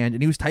in his hand,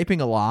 and he was typing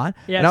a lot.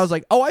 Yes. And I was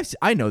like, oh,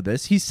 I know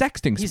this. He's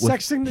sexting. He's with,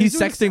 sexting- He's he's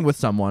doing sexting with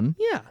someone.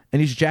 Yeah.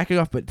 And he's jacking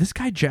off. But this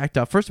guy jacked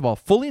off, first of all,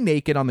 fully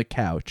naked on the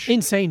couch.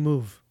 Insane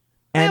move.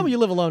 And- Well, you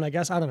live alone, I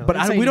guess. I don't know. But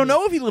Insane we don't move.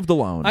 know if he lived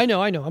alone. I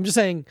know. I'm just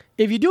saying,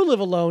 if you do live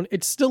alone,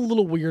 it's still a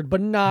little weird, but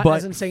not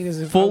as insane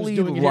as if I was fully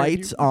doing it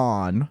lights here.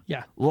 on.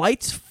 Yeah.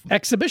 Lights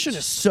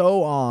Exhibitionist.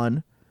 so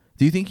on.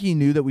 Do you think he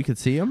knew that we could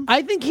see him?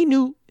 I think he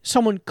knew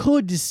someone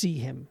could see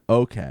him.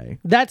 Okay.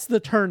 That's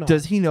the turn on.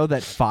 Does he know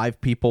that 5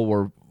 people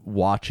were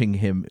watching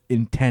him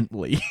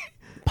intently?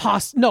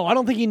 No, I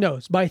don't think he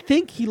knows, but I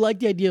think he liked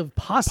the idea of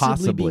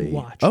possibly being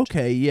watched.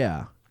 Okay,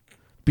 yeah.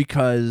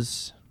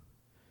 Because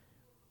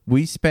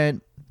we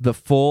spent the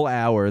full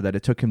hour that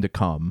it took him to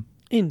come.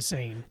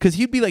 Insane. Because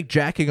he'd be like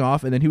jacking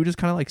off, and then he would just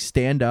kind of like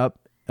stand up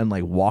and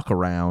like walk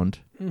around.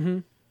 Mm-hmm.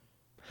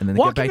 And then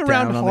Walking get back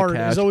around down on hard the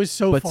couch. is always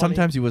so But funny.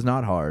 sometimes he was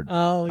not hard.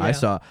 Oh,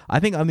 yeah. I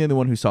think I'm the only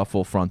one who saw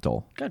full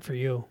frontal. Good for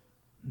you.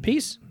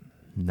 Peace?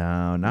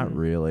 No, not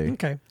really.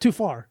 Okay. Too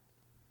far.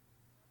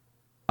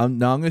 I'm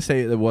going to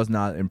say it was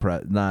not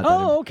impressed.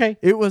 Okay.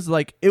 It was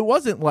like, it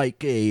wasn't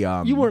like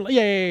a. You weren't.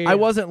 Yeah. I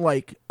wasn't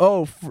like,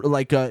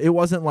 it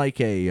wasn't like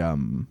a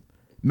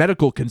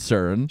medical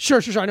concern.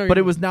 Sure. I know. But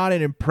it was not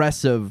an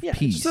impressive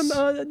piece.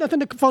 Nothing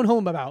to phone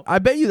home about. I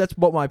bet you that's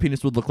what my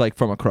penis would look like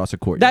from across a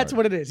courtyard. That's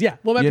what it is. Yeah.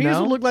 Well, my You penis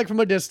know? would look like from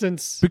a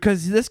distance.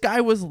 Because this guy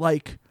was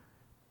like,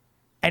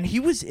 and he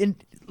was in,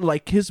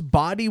 like, his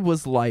body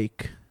was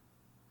like,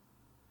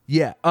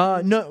 yeah,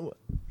 no,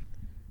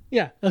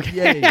 Yeah.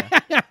 Okay. yeah.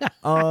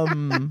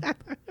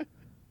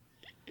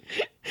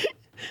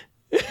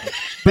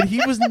 But he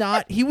was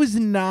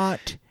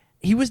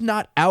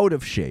not out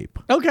of shape.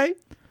 Okay.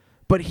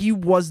 But he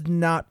was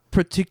not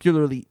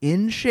particularly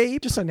in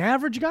shape. Just an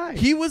average guy.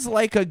 He was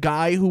like a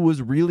guy who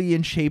was really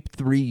in shape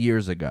 3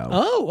 years ago.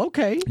 Oh,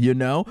 okay. You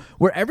know,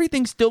 where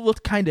everything still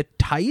looked kind of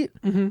tight,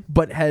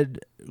 but had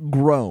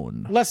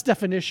grown. Less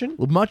definition.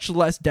 Much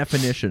less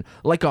definition.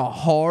 Like a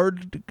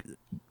hard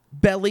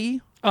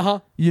belly,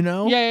 you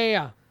know?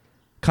 Yeah.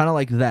 Kind of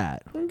like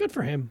that. Well, good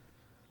for him.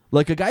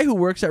 Like a guy who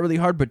works out really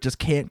hard but just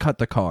can't cut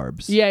the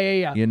carbs.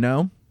 Yeah. You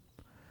know?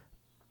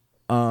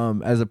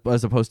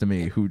 As opposed to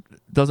me, who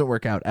doesn't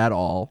work out at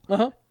all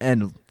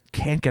and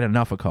can't get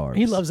enough of carbs.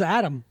 He loves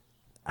Adam.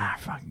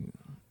 Fucking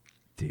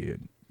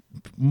dude,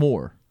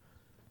 more.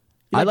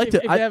 I I like to.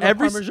 If they have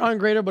every a Parmesan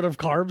grater, but of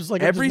carbs,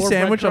 like every just more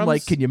sandwich, I'm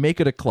like, breadcrumbs? can you make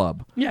it a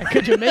club? Yeah,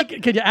 could you make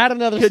it? Could you add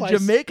another Could slice? you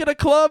make it a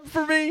club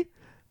for me?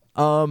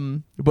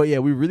 But yeah,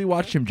 we really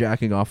watched him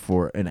jacking off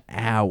for an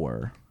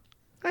hour.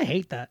 I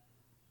hate that.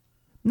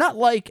 Not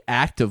like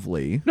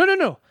actively.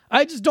 No.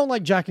 I just don't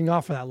like jacking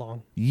off for that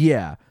long.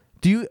 Yeah.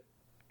 Do you?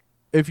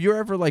 If you're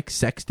ever like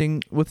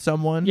sexting with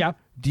someone, Yeah.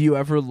 Do you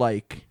ever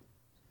like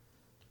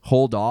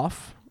hold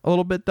off a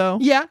little bit though?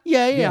 Yeah. Do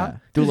a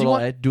 'Cause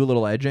little you do a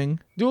little edging.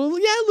 a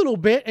little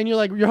bit, and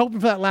you're hoping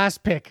for that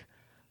last pick,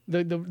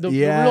 the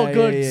Yeah, real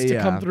goods to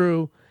yeah. come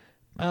through,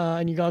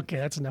 and you go, okay,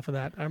 that's enough of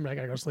that. I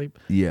gotta go sleep.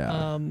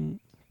 Yeah.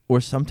 Or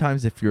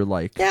sometimes if you're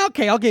like, Yeah,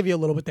 okay, I'll give you a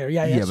little bit there.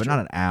 Yeah, yeah, that's but true. not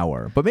an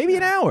hour. But maybe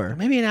an hour.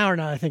 Maybe an hour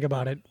now that I think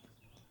about it.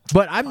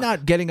 But I'm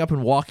not getting up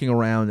and walking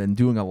around and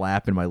doing a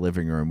lap in my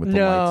living room with the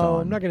lights No,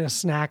 on. I'm not gonna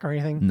snack or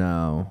anything.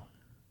 No.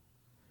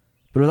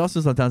 But also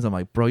sometimes I'm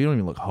like, bro, you don't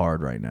even look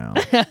hard right now.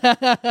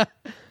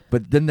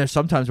 But then there's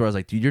sometimes where I was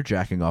like, dude, you're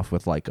jacking off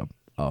with like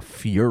a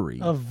fury.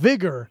 A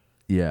vigor.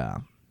 Yeah.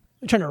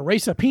 You're trying to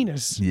erase a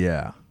penis.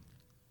 Yeah.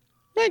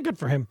 Yeah, good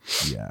for him.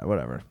 Yeah,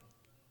 whatever.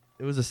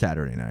 It was a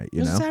Saturday night,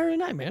 you It's know? a Saturday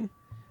night, man.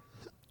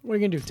 What are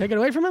you gonna do? Take it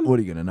away from him? What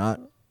are you going to not?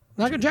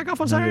 Not gonna jack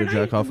off on Not Saturday gonna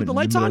night jack off with in the the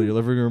lights middle of on, your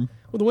living room?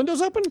 with the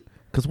windows open?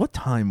 Because what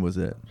time was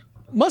it?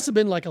 Must have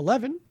been like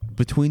 11.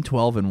 Between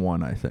 12 and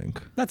 1, I think.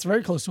 That's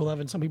very close to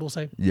 11. Some people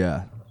say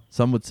Yeah.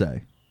 Some would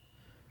say.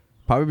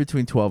 Probably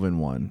between 12 and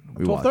 1.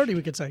 12:30.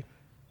 We could say.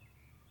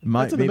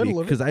 Might That's in the maybe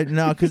middle of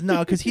it.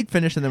 because he'd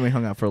finished and then we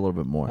hung out for a little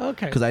bit more.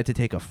 Okay. Because I had to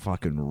take a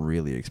fucking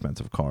really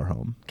expensive car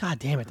home. God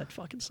damn it, that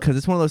fucking sucks. Because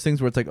it's one of those things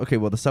where it's like, okay,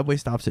 well the subway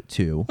stops at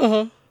 2,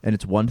 and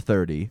it's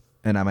 1:30,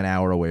 and I'm an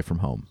hour away from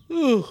home.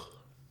 Ugh.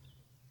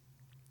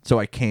 So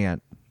I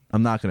can't.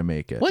 I'm not gonna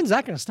make it. When's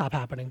that gonna stop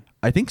happening?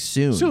 I think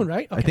soon. Soon,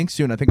 right? I Okay. think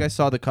soon. I think I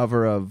saw the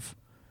cover of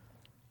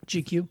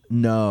GQ.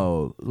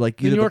 like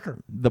The either New Yorker.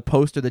 the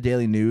Post or the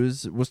Daily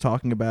News was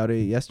talking about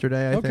it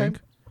yesterday. I Okay. think.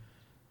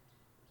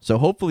 So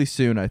hopefully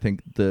soon. I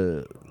think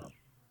the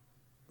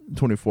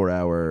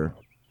 24-hour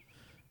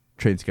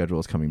train schedule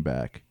is coming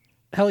back.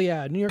 Hell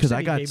yeah, New York Because City,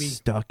 I got baby.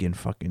 stuck in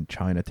fucking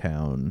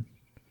Chinatown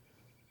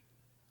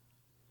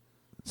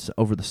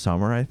over the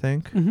summer, I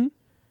think,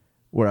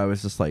 where I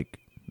was just like,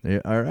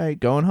 "Yeah, all right,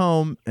 going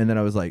home. And then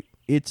I was like,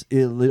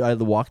 I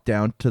walked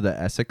down to the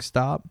Essex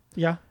stop,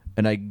 Yeah.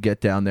 and I get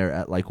down there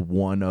at like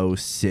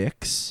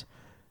 1:06,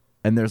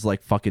 and there's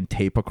like fucking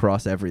tape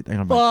across everything.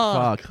 I'm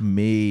like, fuck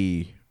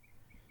me.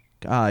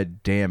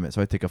 God damn it.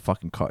 So I take a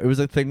fucking car. It was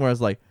a thing where I was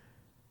like,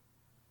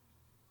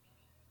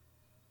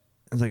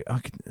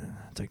 okay,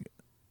 it's like,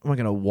 am I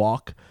gonna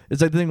walk?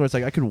 It's like the thing where it's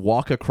like I could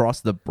walk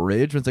across the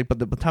bridge. It's like, but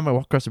the time I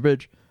walk across the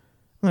bridge,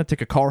 I'm gonna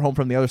take a car home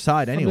from the other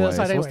side the anyway. other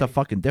side So what's the anyway.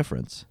 fucking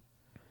difference?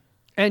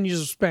 And you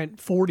just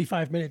spent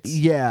 45 minutes.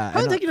 Yeah. How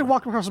long and did it take you to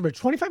walk across the bridge?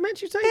 25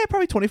 minutes, you say? Yeah,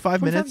 probably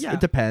 25 minutes. yeah. It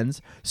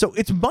depends. So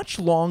it's much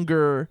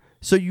longer.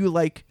 So you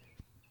like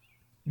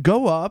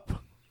go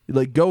up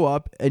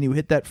and you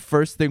hit that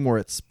first thing where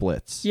it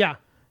splits. Yeah.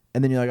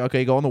 And then you're like,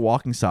 okay, go on the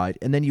walking side.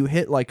 And then you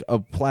hit like a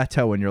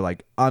plateau and you're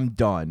like, I'm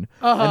done.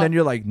 And then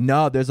you're like,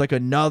 no, there's like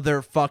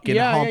another fucking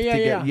hump to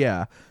get. Yeah.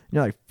 And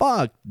you're like,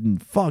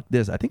 fuck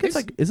this. I think it's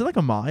like, is it like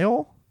a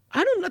mile?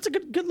 I don't know. That's a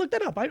good look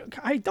that up.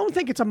 I don't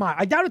think it's a mile.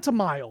 I doubt it's a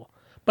mile,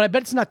 but I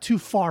bet it's not too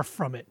far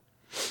from it.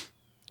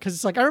 Because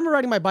it's like, I remember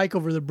riding my bike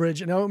over the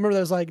bridge, and I remember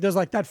there's like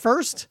that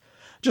first,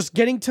 just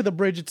getting to the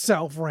bridge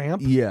itself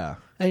ramp. Yeah.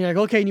 And you're like,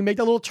 okay, and you make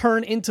that little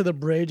turn into the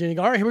bridge, and you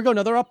go, all right, here we go,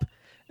 another up.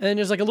 And then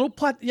there's like a little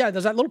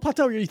there's that little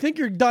plateau where you think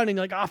you're done, and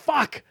you're like,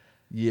 fuck.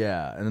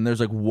 Yeah. And then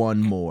there's like one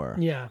more.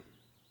 Yeah.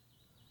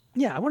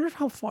 Yeah, I wonder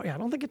how far. Yeah, I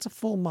don't think it's a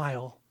full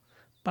mile,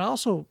 but I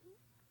also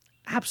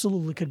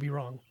absolutely could be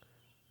wrong.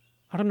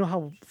 I don't know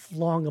how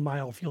long a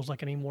mile feels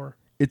like anymore.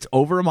 It's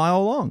over a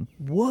mile long.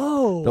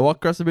 Whoa. The walk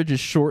across the bridge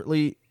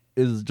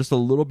is just a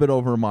little bit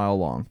over a mile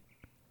long.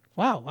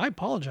 Wow, I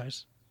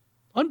apologize.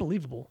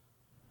 Unbelievable.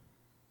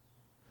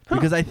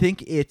 Because I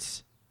think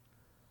it's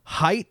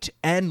height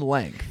and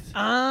length.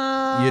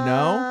 You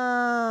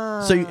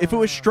know? So if it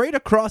was straight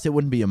across, it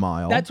wouldn't be a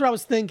mile. That's what I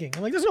was thinking.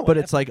 I'm like, there's no way. But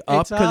it's like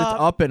up because it's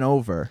up and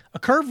over. A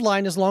curved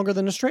line is longer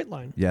than a straight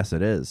line. Yes,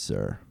 it is,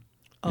 sir.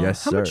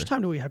 Yes, how sir. much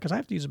time do we have? Because I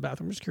have to use the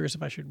bathroom. I'm just curious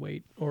if I should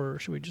wait or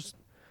should we just...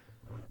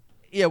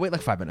 Yeah, wait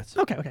like 5 minutes.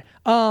 Okay.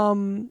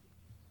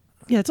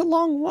 Yeah, it's a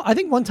long walk. I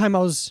think one time when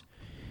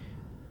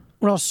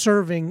I was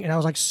serving and I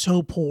was like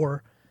so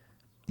poor,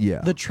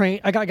 Yeah. the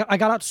train, I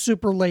got out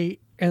super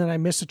late and then I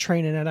missed a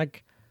train and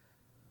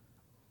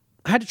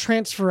I had to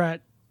transfer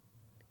at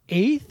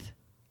 8th,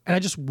 and I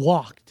just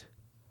walked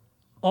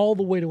all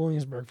the way to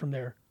Williamsburg from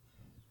there.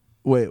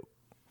 Wait,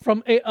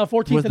 From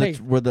 14th and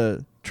 8th. were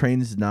the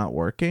trains not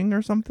working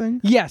or something?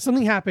 Yeah,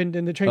 something happened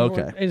and the train.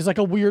 Okay. It's like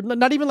a weird,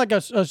 not even like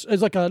it's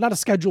like a not a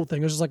schedule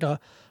thing. It's just like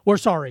we're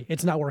sorry,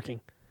 it's not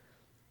working.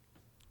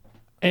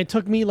 And it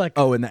took me like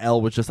Oh, and the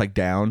L was just like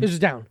down. it was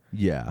down.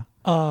 Yeah.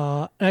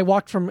 And I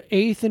walked from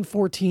 8th and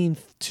 14th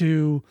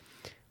to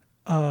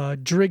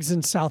Driggs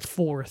and South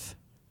 4th,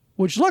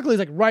 which luckily is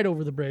like right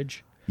over the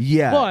bridge.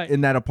 Yeah, But-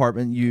 in that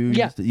apartment you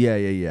Yeah. used to-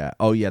 yeah.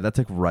 Oh yeah, that's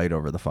like right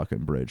over the fucking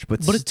bridge.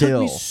 But But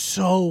still, it took me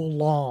so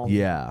long.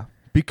 yeah,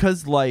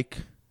 because like,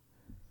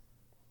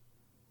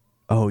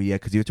 oh yeah,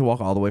 because you have to walk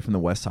all the way from the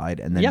west side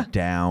and then Yeah.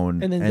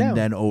 down And then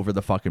down. over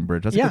the fucking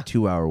bridge. That's Yeah. like a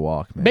 2-hour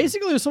walk, man.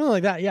 Basically, it was something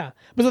like that. Yeah.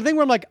 But the thing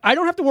where I'm like, I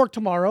don't have to work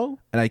tomorrow.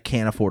 And I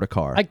can't afford a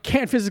car. I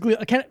can't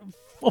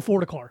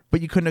afford a car.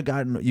 But you couldn't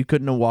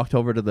have walked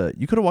over to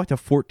you could have walked to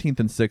 14th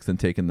and 6th and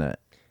taken the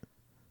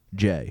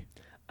J.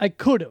 I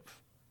could have.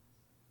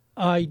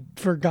 I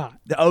forgot.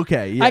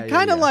 Okay, yeah. I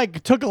kind of yeah.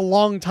 like took a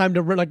long time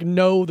to like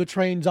know the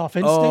trains off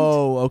instinct.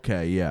 Oh,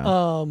 okay, yeah.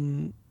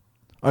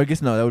 I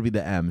guess no, that would be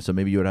the M. So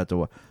maybe you would have to.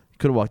 You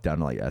could have walked down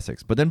to like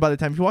Essex, but then by the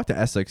time you walk to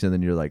Essex, and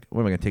then you're like,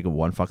 "What am I gonna take a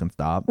one fucking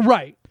stop?"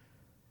 Right.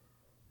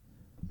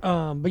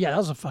 But yeah, that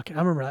was a fucking. I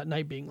remember that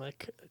night being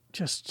like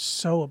just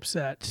so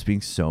upset Just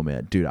being so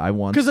mad, dude. I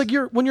once because like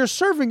when you're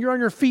serving, you're on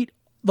your feet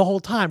the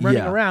whole time,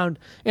 running Yeah. around,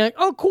 and like,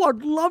 oh cool,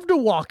 I'd love to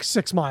walk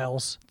 6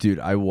 miles. dude,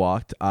 I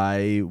was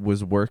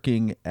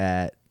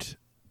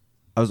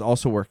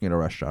also working at a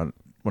restaurant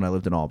when I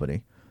lived in Albany.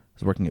 I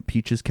was working at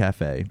Peaches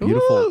Cafe.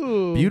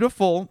 Ooh.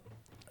 Beautiful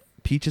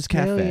Peaches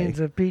Cafe Millions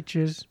of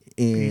peaches,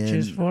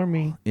 peaches for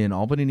me. in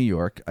Albany, New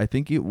York. I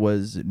think it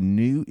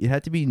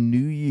had to be New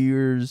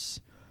Year's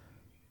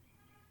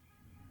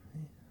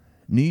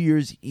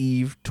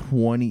Eve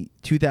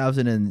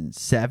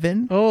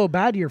 2007. Oh,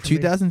 bad year for me.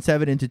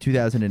 2007 into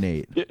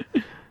 2008.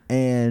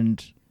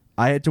 And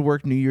I had to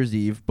work New Year's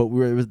Eve, but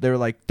they were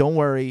like, "Don't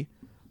worry.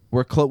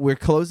 We're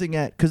closing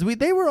at," cuz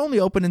they were only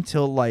open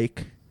until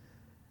like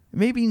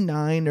maybe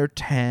 9 or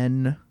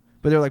 10,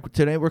 but they're like,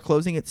 "Today we're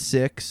closing at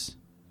 6."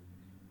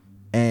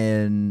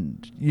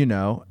 And,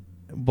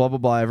 blah blah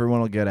blah, everyone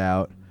will get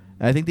out.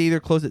 And I think they either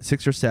closed at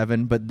 6 or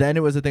 7, but then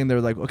it was a thing they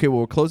were like, "Okay, well,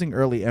 we're closing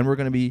early and we're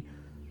going to be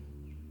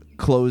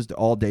closed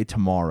all day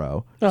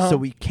tomorrow." So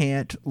we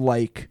can't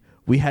I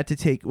had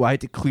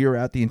to clear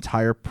out the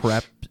entire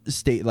prep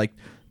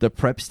the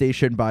prep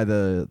station by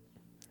the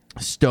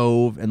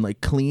stove and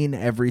like clean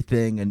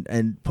everything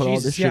and put all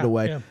this shit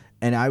away. Yeah.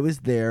 And I was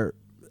there,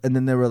 and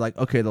then they were like,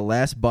 "Okay, the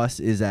last bus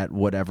is at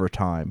whatever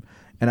time."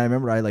 And I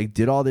remember I like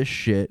did all this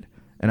shit,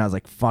 and I was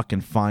like,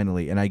 "Fucking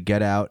finally!" And I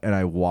get out and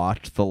I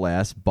watched the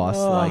last bus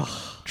like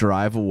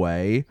drive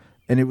away,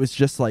 and it was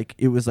just like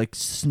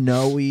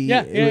snowy.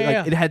 Yeah,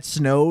 It had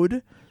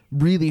snowed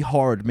really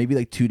hard maybe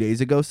like 2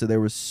 days ago, so there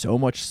was so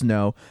much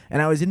snow,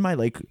 and I was in my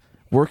like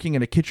working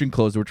in a kitchen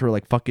clothes, which were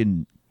like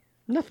fucking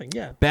Nothing.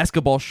 Yeah.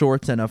 basketball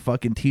shorts and a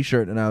fucking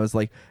t-shirt, and I was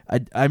like,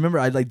 I remember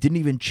I like didn't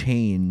even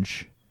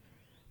change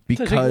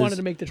because you wanted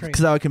to make the train.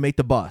 because I could make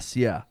the bus,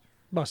 yeah.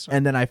 Bus.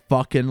 And then I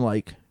fucking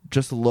like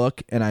just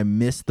look, and I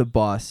missed the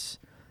bus,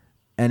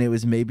 and it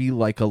was maybe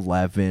like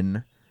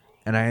 11,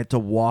 and I had to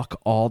walk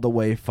all the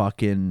way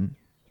fucking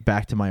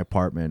back to my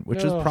apartment,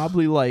 which is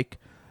probably like,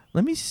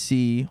 let me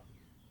see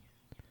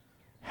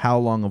how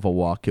long of a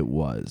walk it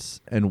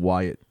was and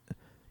why it.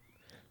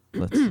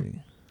 Let's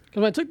see.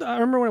 Because I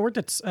remember when I worked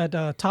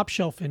at Top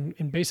Shelf in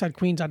Bayside,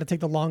 Queens, I had to take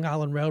the Long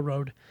Island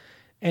Railroad,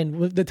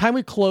 and the time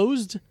we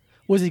closed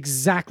was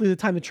exactly the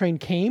time the train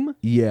came.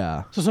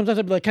 Yeah. So sometimes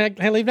I'd be like, can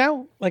I leave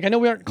now? Like, I know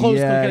we aren't closed.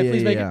 Yeah, Can I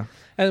please make yeah. it?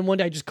 And then one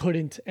day I just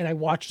couldn't, and I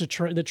watched the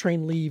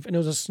train leave, and it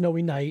was a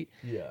snowy night.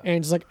 Yeah.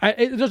 And it's like,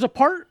 there's a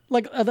part,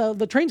 like,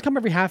 the trains come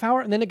every half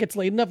hour, and then it gets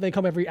late enough, they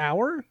come every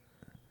hour.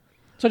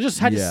 So I just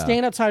had to Yeah.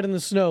 stand outside in the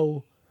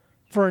snow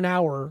for an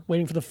hour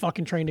waiting for the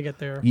fucking train to get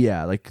there.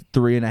 Yeah, like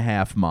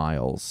 3.5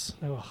 miles.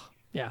 Ugh.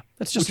 Yeah.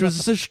 That's just Which was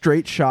just a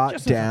straight shot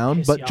just enough to down,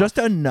 piss but you just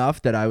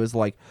enough that I was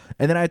like,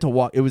 and then I had to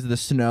walk. It was the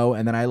snow,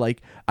 and then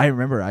I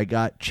remember I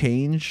got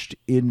changed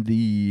in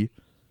the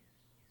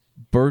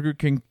Burger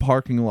King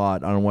parking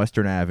lot on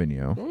Western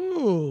Avenue.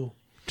 Ooh.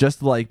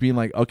 Just like being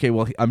like, okay,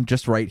 well, I'm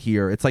just right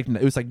here. It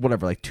was like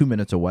whatever, like 2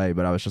 minutes away,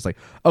 but I was just like,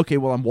 okay,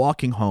 well, I'm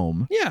walking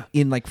home. Yeah.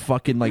 In like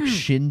fucking like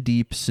shin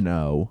deep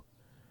snow.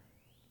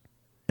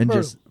 And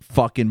Brutal. just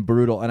fucking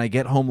brutal. And I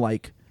get home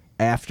like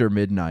after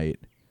midnight.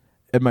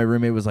 And my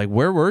roommate was like,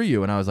 "Where were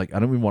you?" And I was like, "I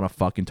don't even want to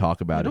fucking talk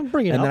about it." Don't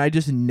bring it and up. then I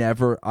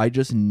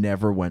just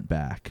never went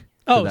back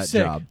Oh, to that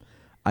sick. job.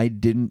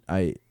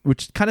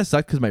 Which kind of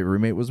sucked because my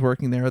roommate was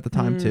working there at the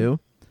time too.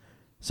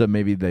 So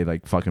maybe they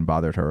like fucking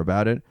bothered her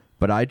about it.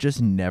 But I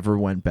just never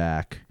went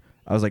back.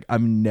 I was like,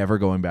 I'm never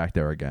going back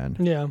there again.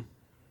 Yeah.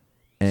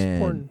 And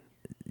important.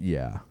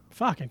 yeah.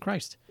 Fucking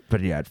Christ.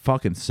 But yeah, it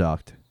fucking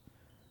sucked.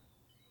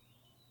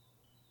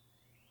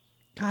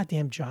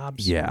 Goddamn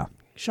jobs. Yeah.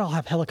 Should all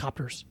have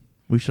helicopters.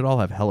 We should all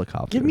have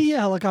helicopters. Give me a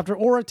helicopter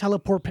or a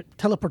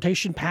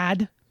teleportation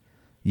pad.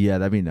 Yeah,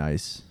 that'd be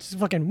nice. Just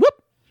fucking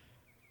whoop.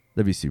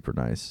 That'd be super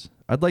nice.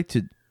 I'd like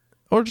to,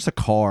 or just a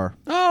car.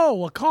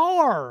 Oh, a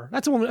car.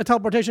 That's a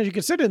teleportation you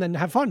can sit in and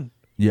have fun.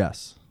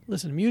 Yes.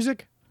 Listen to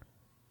music.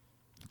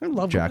 I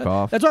love Jack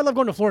off. That's why I love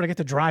going to Florida. I get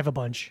to drive a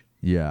bunch.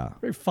 Yeah.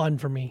 Very fun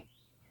for me.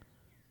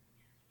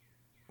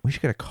 We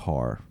should get a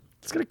car.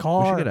 Let's get a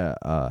car. We should get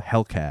a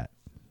Hellcat.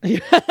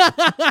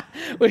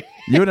 Wait.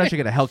 You and I should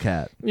get a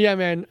Hellcat. Yeah,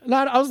 man.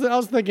 I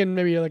was thinking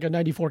maybe like a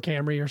 '94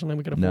 Camry or something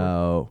we could afford.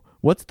 No.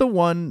 What's the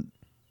one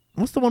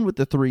with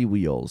the 3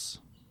 wheels?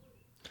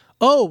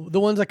 Oh, the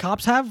ones that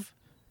cops have?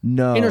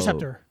 No.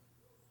 Interceptor.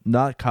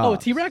 Not cops. Oh, a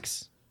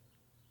T-Rex?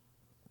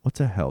 What's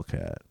a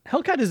Hellcat?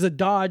 Hellcat is a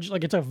Dodge.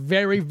 Like, it's a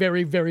very,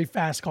 very, very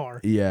fast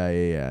car.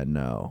 Yeah.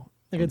 No.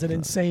 Like, it's an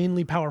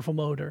insanely powerful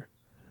motor.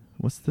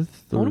 What's the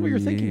I wonder what you're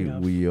thinking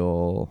of.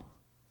 3-wheel?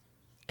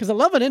 Because I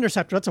love an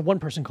Interceptor. That's a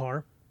one-person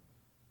car.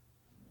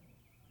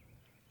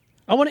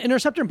 I want an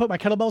Interceptor and put my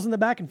kettlebells in the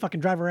back and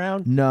fucking drive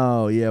around.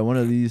 No, yeah, one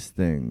of these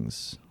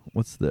things.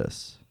 What's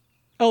this?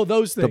 Oh,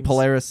 those things. The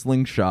Polaris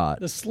slingshot.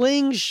 The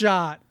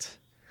slingshot.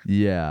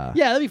 Yeah.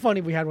 Yeah, that'd be funny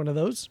if we had one of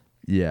those.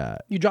 Yeah.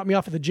 You drop me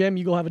off at the gym,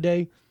 you go have a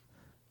day.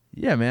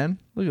 Yeah, man.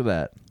 Look at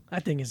that.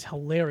 That thing is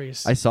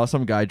hilarious. I saw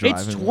some guy driving.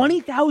 It's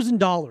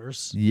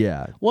 $20,000.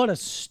 Yeah. What a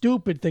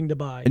stupid thing to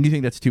buy. And you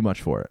think that's too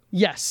much for it?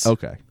 Yes.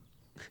 Okay.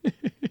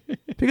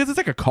 Because it's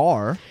like a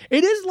car.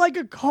 It is like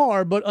a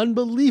car, but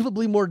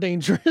unbelievably more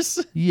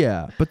dangerous.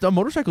 Yeah. But the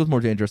motorcycle is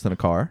more dangerous than a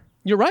car,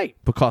 You're right.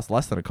 but costs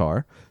less than a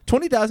car.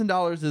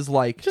 $20,000 is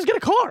like. Just get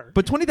a car.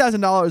 But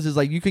 $20,000 is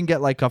like you can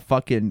get like a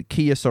fucking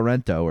Kia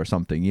Sorento or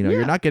something. You know, Yeah.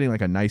 you're not getting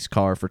like a nice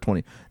car for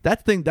 20.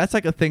 That's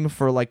like a thing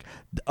for like.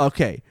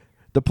 Okay,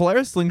 the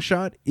Polaris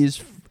slingshot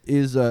is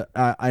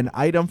an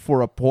item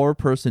for a poor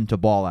person to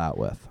ball out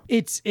with.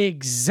 It's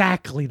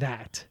exactly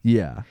that.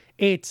 Yeah.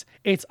 It's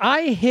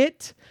I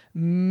hit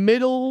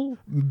middle,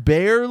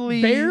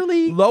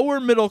 Barely lower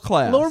middle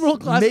class,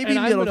 maybe and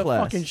I'm middle gonna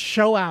class. fucking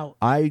show out.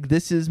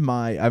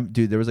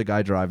 Dude. There was a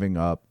guy driving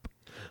up.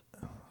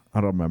 I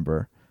don't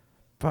remember,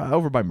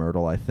 over by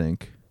Myrtle, I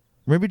think.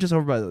 Maybe just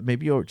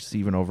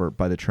even over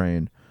by the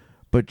train,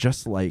 but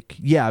just like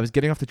I was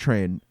getting off the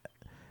train,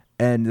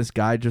 and this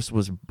guy just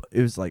was.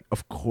 It was like,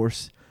 of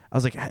course. I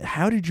was like,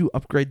 how did you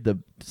upgrade the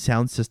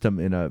sound system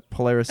in a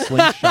Polaris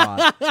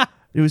slingshot?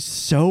 It was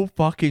so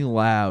fucking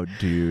loud,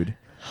 dude.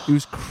 It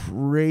was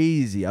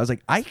crazy. I was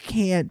like, I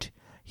can't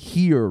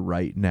hear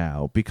right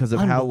now because of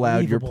how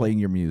loud you're playing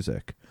your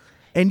music.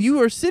 And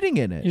you are sitting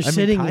in it. You're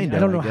sitting in it. I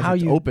don't know how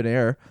it's open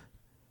air.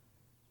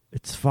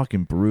 It's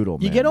fucking brutal,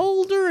 man. You get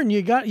older and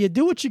you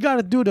do what you got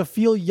to do to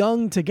feel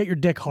young, to get your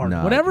dick hard.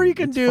 Whatever you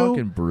can it's do.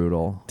 Fucking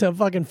brutal. To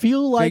fucking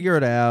feel like. Figure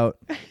it out.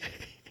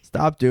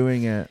 Stop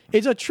doing it.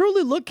 It's a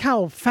truly look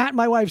how fat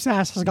my wife's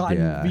ass has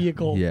gotten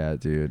vehicle. Yeah,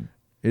 dude.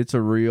 It's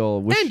a real.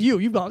 And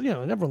you've got,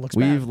 everyone looks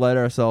We've bad. let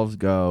ourselves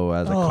go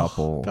as a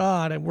couple.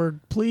 God, and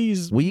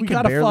we can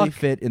gotta barely fuck.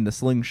 fit in the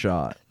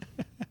slingshot.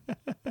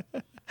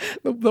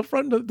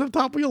 the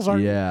top wheels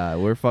aren't. Yeah,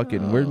 we're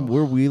fucking we're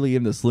wheelie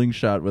in the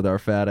slingshot with our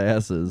fat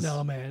asses.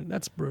 No, man,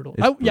 that's brutal.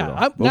 It's brutal.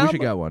 But we should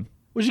get one.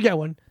 We should get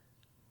one.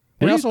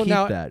 And And also also keep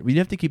now that. We'd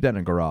have to keep that in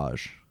a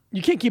garage.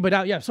 you can't keep it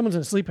out. Yeah, if someone's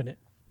gonna sleep in it.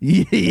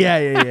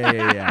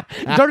 Yeah.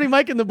 Dirty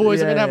Mike and the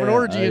boys are gonna have an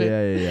orgy in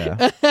it.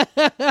 Yeah.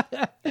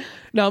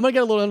 No, I'm gonna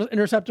get a little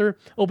Interceptor,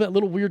 open that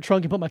little weird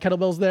trunk, and put my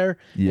kettlebells there.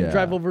 Yeah. And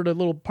drive over to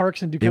little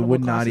parks and do. It kettlebell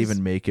would not classes.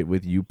 even make it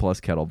with you plus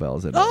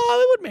kettlebells in it.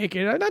 Oh, it would make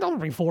it. I don't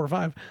bring 4 or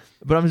 5.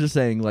 But I'm just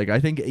saying, like, I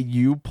think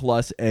you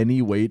plus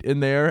any weight in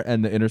there,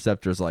 and the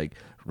Interceptor's like.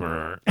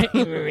 Yeah.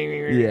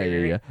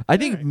 I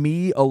think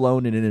me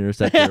alone in an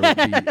Interceptor would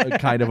be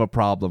kind of a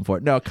problem for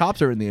it. No,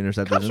 cops are in the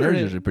Interceptor, and they're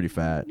usually pretty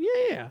fat.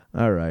 Yeah.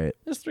 All right.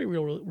 That's 3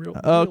 real.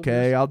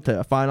 Okay, I'll get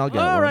All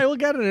one. right, we'll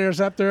get an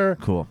Interceptor.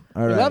 Cool.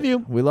 All right. love you.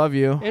 We love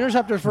you.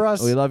 Interceptors for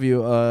us. We love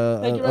you.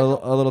 Thank you,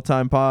 a little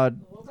time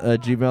pod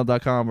at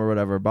gmail.com or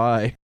whatever.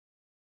 Bye.